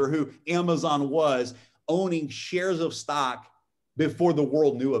was or who Amazon was, owning shares of stock before the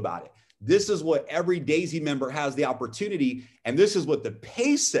world knew about it. This is what every Daisy member has the opportunity, and this is what the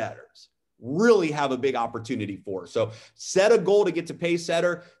Pacesetters really have a big opportunity for. So set a goal to get to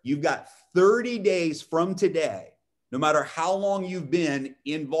Pacesetter. You've got 30 days from today. No matter how long you've been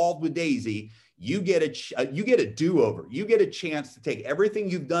involved with Daisy, you get a do-over. You get a chance to take everything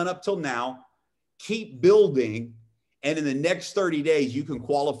you've done up till now, keep building, and in the next 30 days, you can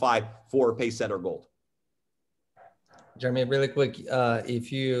qualify for Pacesetter Gold. Jeremy, really quick,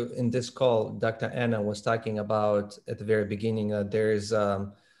 if you, in this call, Dr. Anna was talking about at the very beginning, there's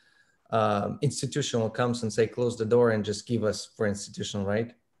institutional comes and say, close the door and just give us for institutional,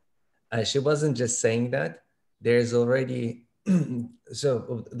 right? She wasn't just saying that. There's already,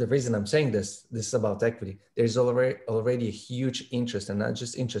 so the reason I'm saying this is about equity. There's already a huge interest, and not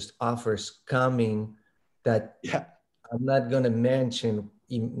just interest, offers coming that I'm not going to mention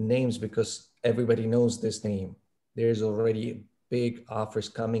names because everybody knows this name. There's already big offers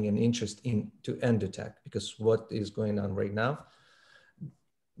coming and interest into Endotech, because what is going on right now,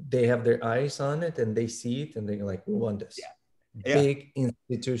 they have their eyes on it and they see it and they're like, we want this. Big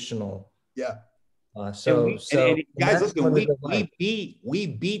institutional. Guys, listen, we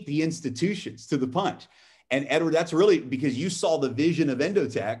beat the institutions to the punch. And Edward, that's really because you saw the vision of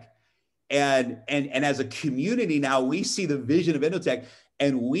Endotech, and as a community now, we see the vision of Endotech,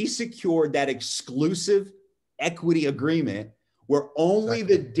 and we secured that exclusive equity agreement where only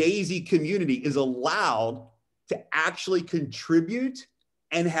the Daisy community is allowed to actually contribute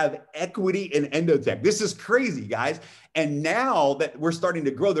and have equity in Endotech. This is crazy, guys. And now that we're starting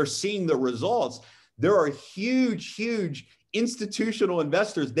to grow, they're seeing the results. There are huge institutional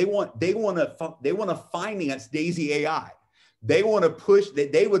investors. They want to finance Daisy AI. They want to push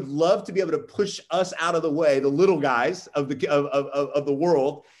that. They would love to be able to push us out of the way, the little guys of the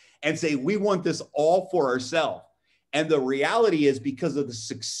world, and say, we want this all for ourselves. And the reality is, because of the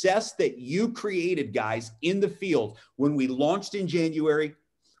success that you created, guys, in the field, when we launched in January,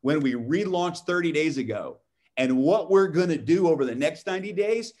 when we relaunched 30 days ago, and what we're going to do over the next 90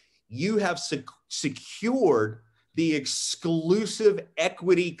 days, you have secured the exclusive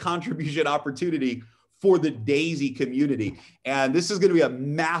equity contribution opportunity for the Daisy community. And this is going to be a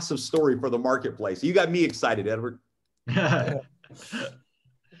massive story for the marketplace. You got me excited, Edward.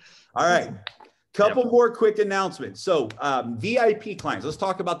 All right. Couple more quick announcements. So VIP clients, let's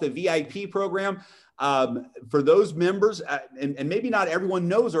talk about the VIP program. For those members, and maybe not everyone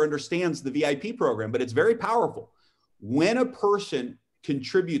knows or understands the VIP program, but it's very powerful. When a person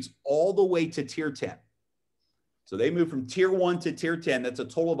contributes all the way to tier 10, so they move from tier 1 to tier 10, that's a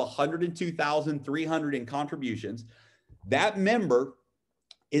total of 102,300 in contributions. That member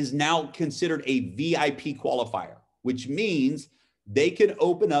is now considered a VIP qualifier, which means they can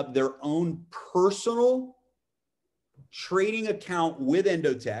open up their own personal trading account with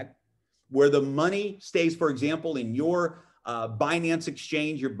Endotech, where the money stays, for example, in your Binance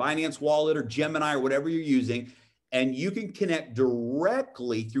exchange, your Binance wallet, or Gemini, or whatever you're using, and you can connect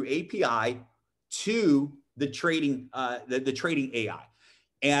directly through API to the trading AI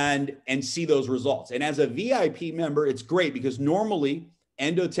and see those results. And as a VIP member, it's great because normally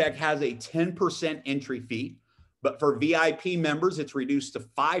Endotech has a 10% entry fee, but for VIP members, it's reduced to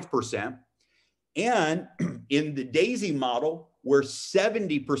 5%. And in the Daisy model, where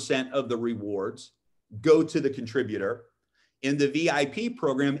 70% of the rewards go to the contributor, in the VIP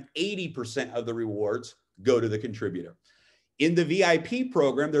program, 80% of the rewards go to the contributor. In the VIP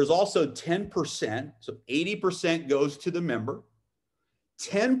program, there's also 10%, so 80% goes to the member,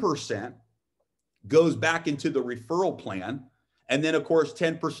 10% goes back into the referral plan, and then of course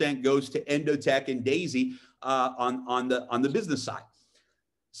 10% goes to Endotech and Daisy on the business side.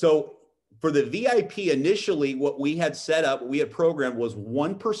 So for the VIP, initially what we had set up, what we had programmed was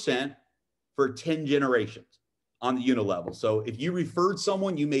 1% for 10 generations on the unit level. So if you referred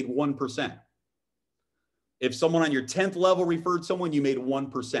someone, you made 1%. If someone on your 10th level referred someone, you made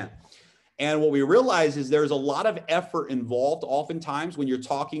 1%. And what we realize is there's a lot of effort involved oftentimes when you're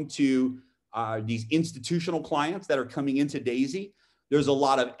talking to these institutional clients that are coming into Daisy. There's a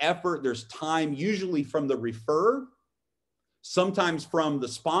lot of effort. There's time, usually from the referrer, sometimes from the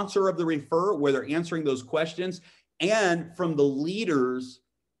sponsor of the refer, where they're answering those questions, and from the leaders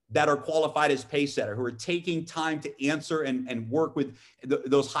that are qualified as Pacesetter, who are taking time to answer and work with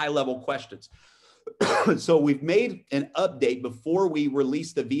those high-level questions. So we've made an update before we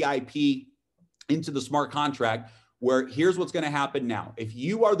release the VIP into the smart contract, where here's what's going to happen now. If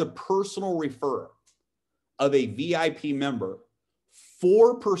you are the personal referrer of a VIP member,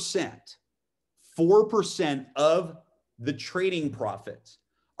 4% of the trading profits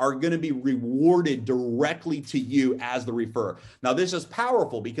are going to be rewarded directly to you as the referrer. Now, this is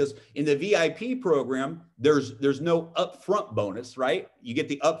powerful because in the VIP program, there's no upfront bonus, right? You get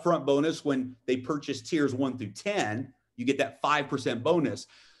the upfront bonus when they purchase tiers 1 through 10, you get that 5% bonus.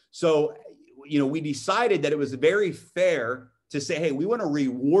 So, you know, we decided that it was very fair to say, hey, we want to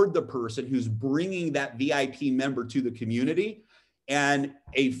reward the person who's bringing that VIP member to the community, and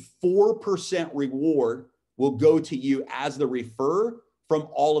a 4% reward will go to you as the referrer from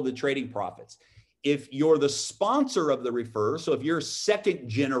all of the trading profits. If you're the sponsor of the refer, so if you're second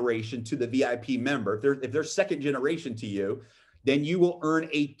generation to the VIP member, if they're second generation to you, then you will earn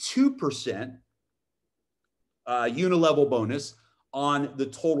a 2% unilevel bonus on the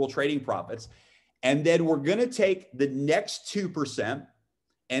total trading profits. And then we're going to take the next 2%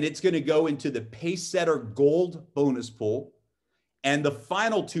 and it's going to go into the Pacesetter Gold bonus pool, and the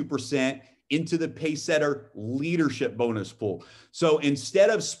final 2% into the Pacesetter Leadership bonus pool. So instead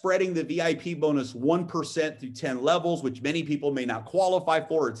of spreading the VIP bonus 1% through 10 levels, which many people may not qualify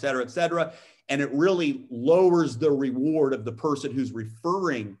for, et cetera, and it really lowers the reward of the person who's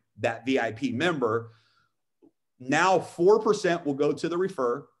referring that VIP member, now 4% will go to the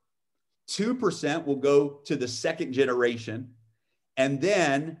refer, 2% will go to the second generation, and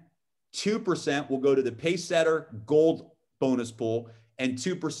then 2% will go to the Pacesetter Gold bonus pool, and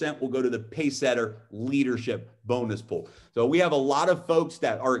 2% will go to the Pacesetter Leadership bonus pool. So we have a lot of folks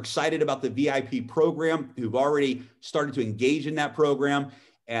that are excited about the VIP program who've already started to engage in that program.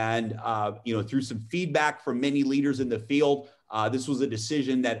 And, you know, through some feedback from many leaders in the field, this was a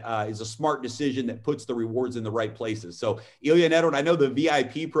decision that is a smart decision that puts the rewards in the right places. So Ilya and Edward, I know the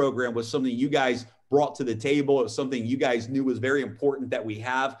VIP program was something you guys brought to the table. It was something you guys knew was very important that we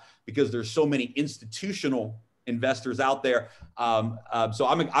have, because there's so many institutional investors out there. So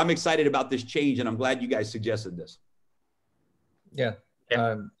I'm excited about this change, and I'm glad you guys suggested this. Yeah.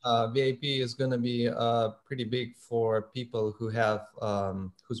 VIP is going to be pretty big for people who have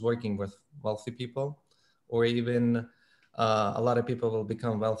who's working with wealthy people, or even a lot of people will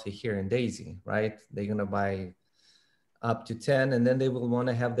become wealthy here in Daisy, right? They're going to buy up to 10, and then they will want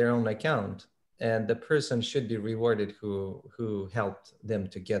to have their own account, and the person should be rewarded who helped them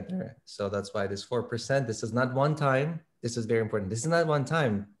to get there. So that's why this 4%, this is not one time. This is very important. This is not one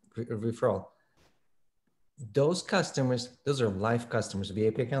time referral. Those customers, those are live customers,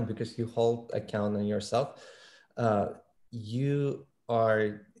 VIP account, because you hold account on yourself. You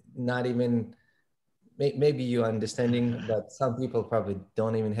are not even, maybe you're understanding, but some people probably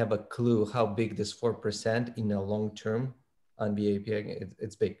don't even have a clue how big this 4% in the long term on VIP,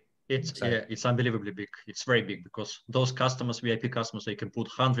 it's big. It's unbelievably big. It's very big, because those customers, VIP customers, they can put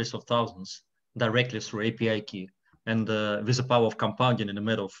hundreds of thousands directly through API key. And with the power of compounding, in a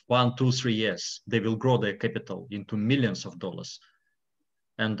matter of 1, 2, 3 years, they will grow their capital into millions of dollars.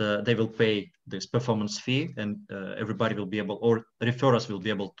 And they will pay this performance fee, and everybody will be able, or referrers will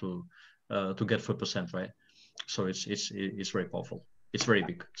be able to get 4%, right? So it's very powerful. It's very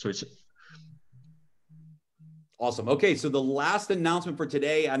big. So it's awesome. Okay, so the last announcement for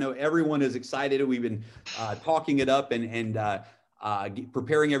today, I know everyone is excited. We've been talking it up and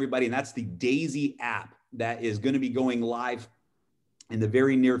preparing everybody, and that's the Daisy app that is going to be going live in the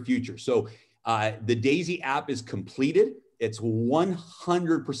very near future. So the Daisy app is completed. It's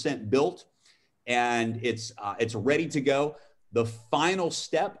 100% built, and it's ready to go. The final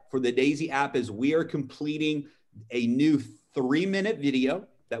step for the Daisy app is we are completing a new 3-minute video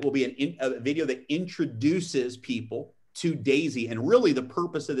that will be a video that introduces people to Daisy. And really the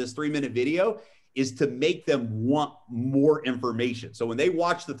purpose of this 3-minute video is to make them want more information. So when they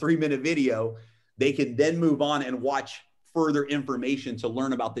watch the 3-minute video, they can then move on and watch further information to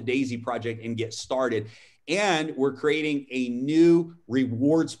learn about the Daisy project and get started. And we're creating a new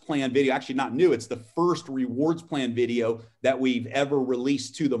rewards plan video. Actually, not new. It's the first rewards plan video that we've ever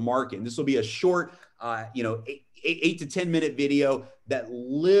released to the market. And this will be a short, 8 to 10 minute video that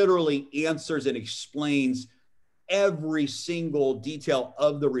literally answers and explains every single detail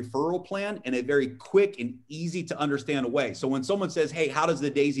of the referral plan in a very quick and easy to understand way. So when someone says, hey, how does the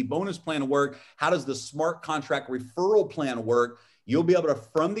Daisy bonus plan work? How does the smart contract referral plan work? You'll be able to,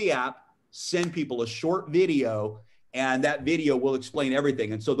 from the app, send people a short video, and that video will explain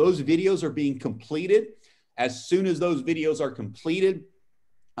everything. And so those videos are being completed. As soon as those videos are completed,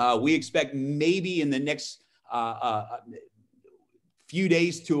 we expect maybe in the next few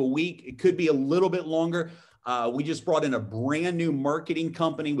days to a week, it could be a little bit longer. We just brought in a brand new marketing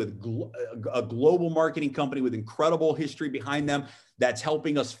company with a global marketing company with incredible history behind them that's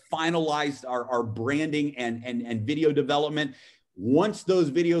helping us finalize our branding and video development. Once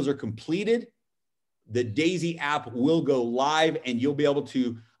those videos are completed, the Daisy app will go live, and you'll be able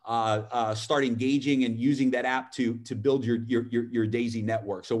to start engaging and using that app to build your Daisy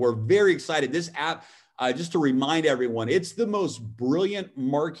network. So we're very excited. This app, just to remind everyone, it's the most brilliant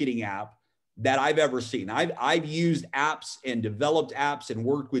marketing app that I've ever seen. I've used apps and developed apps and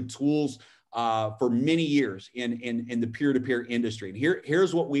worked with tools for many years in the peer-to-peer industry. And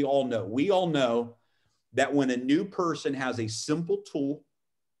here's what we all know. We all know that when a new person has a simple tool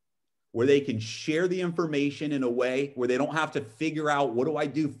where they can share the information in a way where they don't have to figure out, what do I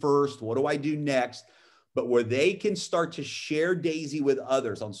do first? What do I do next? But where they can start to share Daisy with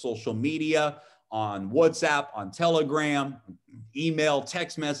others on social media, on WhatsApp, on Telegram, email,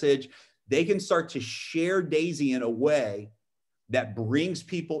 text message. They can start to share Daisy in a way that brings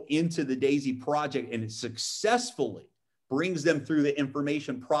people into the Daisy project, and it successfully brings them through the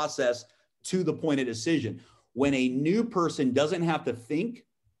information process to the point of decision. When a new person doesn't have to think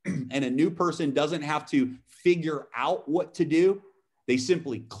and a new person doesn't have to figure out what to do, they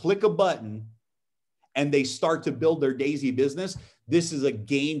simply click a button and they start to build their Daisy business. This is a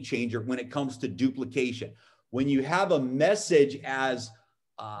game changer when it comes to duplication. When you have a message as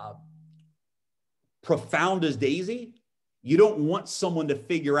profound as Daisy, you don't want someone to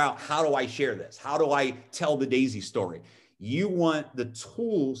figure out, how do I share this? How do I tell the Daisy story? You want the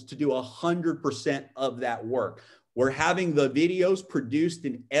tools to do 100% of that work. We're having the videos produced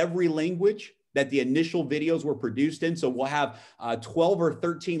in every language that the initial videos were produced in. So we'll have 12 or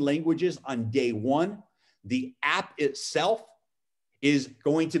 13 languages on day one. The app itself is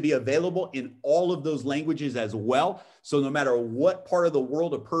going to be available in all of those languages as well. So no matter what part of the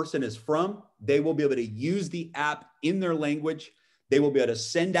world a person is from, they will be able to use the app in their language. They will be able to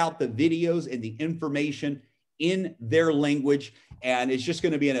send out the videos and the information in their language. And it's just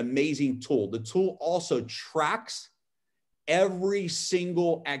going to be an amazing tool. The tool also tracks every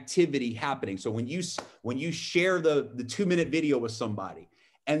single activity happening. So when you share the 2-minute video with somebody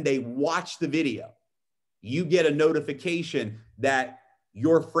and they watch the video, you get a notification that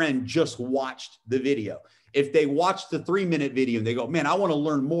your friend just watched the video. If they watch the 3-minute video and they go, man, I want to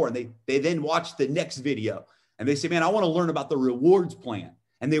learn more, and they then watch the next video and they say, man, I want to learn about the rewards plan,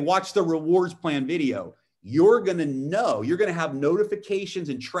 and they watch the rewards plan video, you're going to know, you're going to have notifications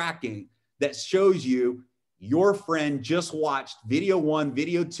and tracking that shows you your friend just watched video 1,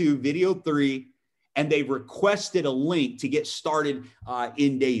 video 2, video 3, and they've requested a link to get started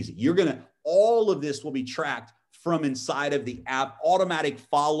in Daisy. All of this will be tracked from inside of the app, automatic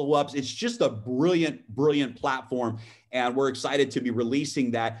follow-ups. It's just a brilliant, brilliant platform. And we're excited to be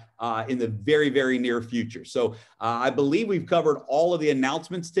releasing that in the very, very near future. So I believe we've covered all of the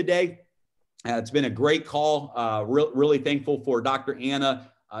announcements today. It's been a great call. Really thankful for Dr.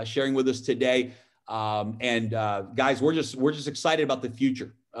 Anna sharing with us today. Guys, we're just excited about the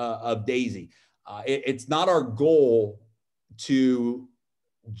future of Daisy. It's not our goal to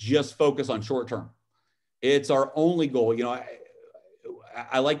just focus on short term. It's our only goal. You know,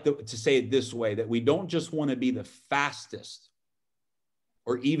 I like to say it this way, that we don't just want to be the fastest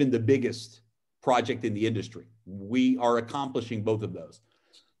or even the biggest project in the industry. We are accomplishing both of those,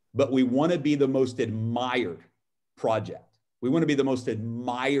 but we want to be the most admired project. We want to be the most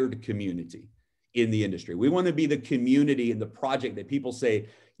admired community in the industry. We want to be the community and the project that people say,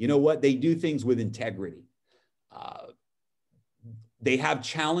 you know what, they do things with integrity. They have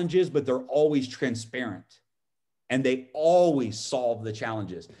challenges, but they're always transparent and they always solve the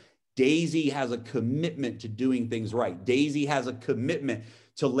challenges. Daisy has a commitment to doing things right. Daisy has a commitment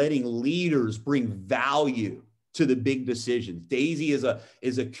to letting leaders bring value to the big decisions. Daisy is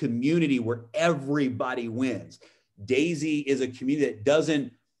a community where everybody wins. Daisy is a community that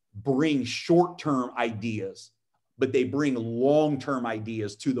doesn't bring short-term ideas, but they bring long-term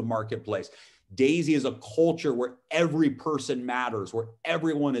ideas to the marketplace. Daisy is a culture where every person matters, where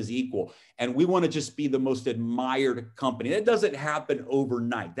everyone is equal. And we want to just be the most admired company. That doesn't happen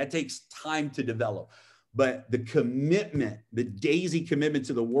overnight. That takes time to develop. But the commitment, the Daisy commitment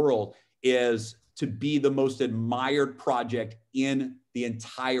to the world is to be the most admired project in the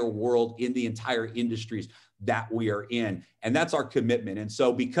entire world, in the entire industries that we are in. And that's our commitment. And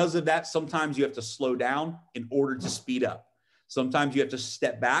so because of that, sometimes you have to slow down in order to speed up. Sometimes you have to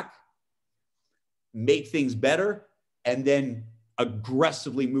step back, make things better, and then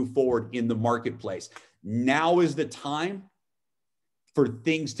aggressively move forward in the marketplace. Now is the time for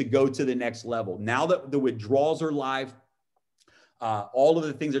things to go to the next level. Now that the withdrawals are live, all of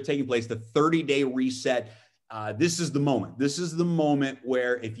the things are taking place, the 30-day reset, this is the moment. This is the moment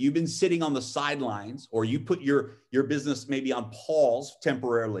where if you've been sitting on the sidelines or you put your business maybe on pause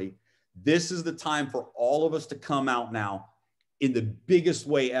temporarily, this is the time for all of us to come out now in the biggest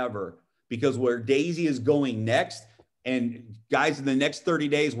way ever, because where Daisy is going next, and guys, in the next 30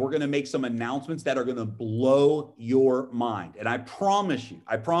 days, we're going to make some announcements that are going to blow your mind. And I promise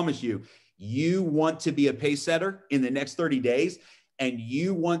you, you want to be a pace setter in the next 30 days, and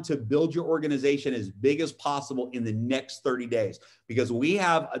you want to build your organization as big as possible in the next 30 days, because we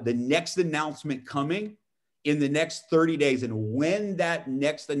have the next announcement coming in the next 30 days. And when that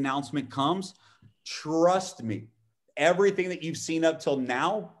next announcement comes, trust me, everything that you've seen up till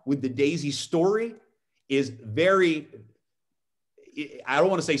now with the Daisy story is very, I don't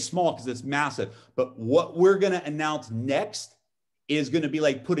want to say small because it's massive, but what we're going to announce next is going to be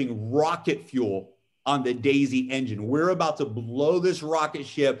like putting rocket fuel on the Daisy engine. We're about to blow this rocket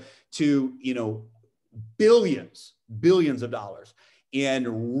ship to, billions of dollars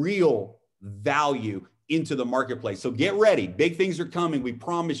and real value into the marketplace. So get ready. Big things are coming. We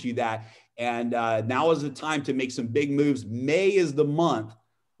promise you that. And now is the time to make some big moves. May is the month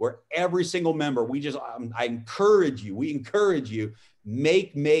where every single member, we encourage you,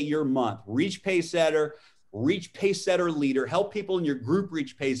 make May your month. Reach Pacesetter, reach Pacesetter Leader, help people in your group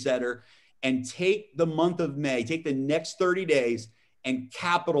reach Pacesetter, and take the month of May, take the next 30 days and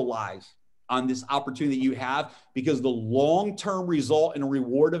capitalize on this opportunity that you have, because the long-term result and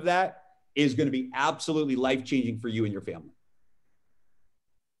reward of that is going to be absolutely life-changing for you and your family.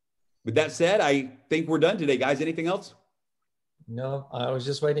 With that said, I think we're done today, guys. Anything else? No, I was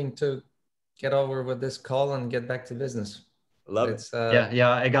just waiting to get over with this call and get back to business. Love it.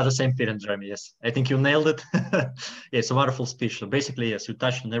 Yeah, I got the same feeling, Jeremy. Yes, I think you nailed it. Yeah, it's a wonderful speech. So basically, yes, you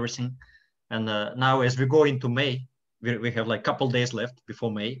touched on everything. And now as we go into May, we have like a couple days left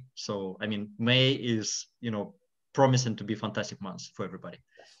before May. So, I mean, May is, promising to be fantastic months for everybody.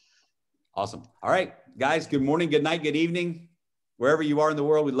 Awesome. All right, guys, good morning, good night, good evening. Wherever you are in the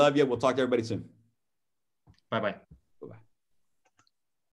world, we love you. We'll talk to everybody soon. Bye-bye.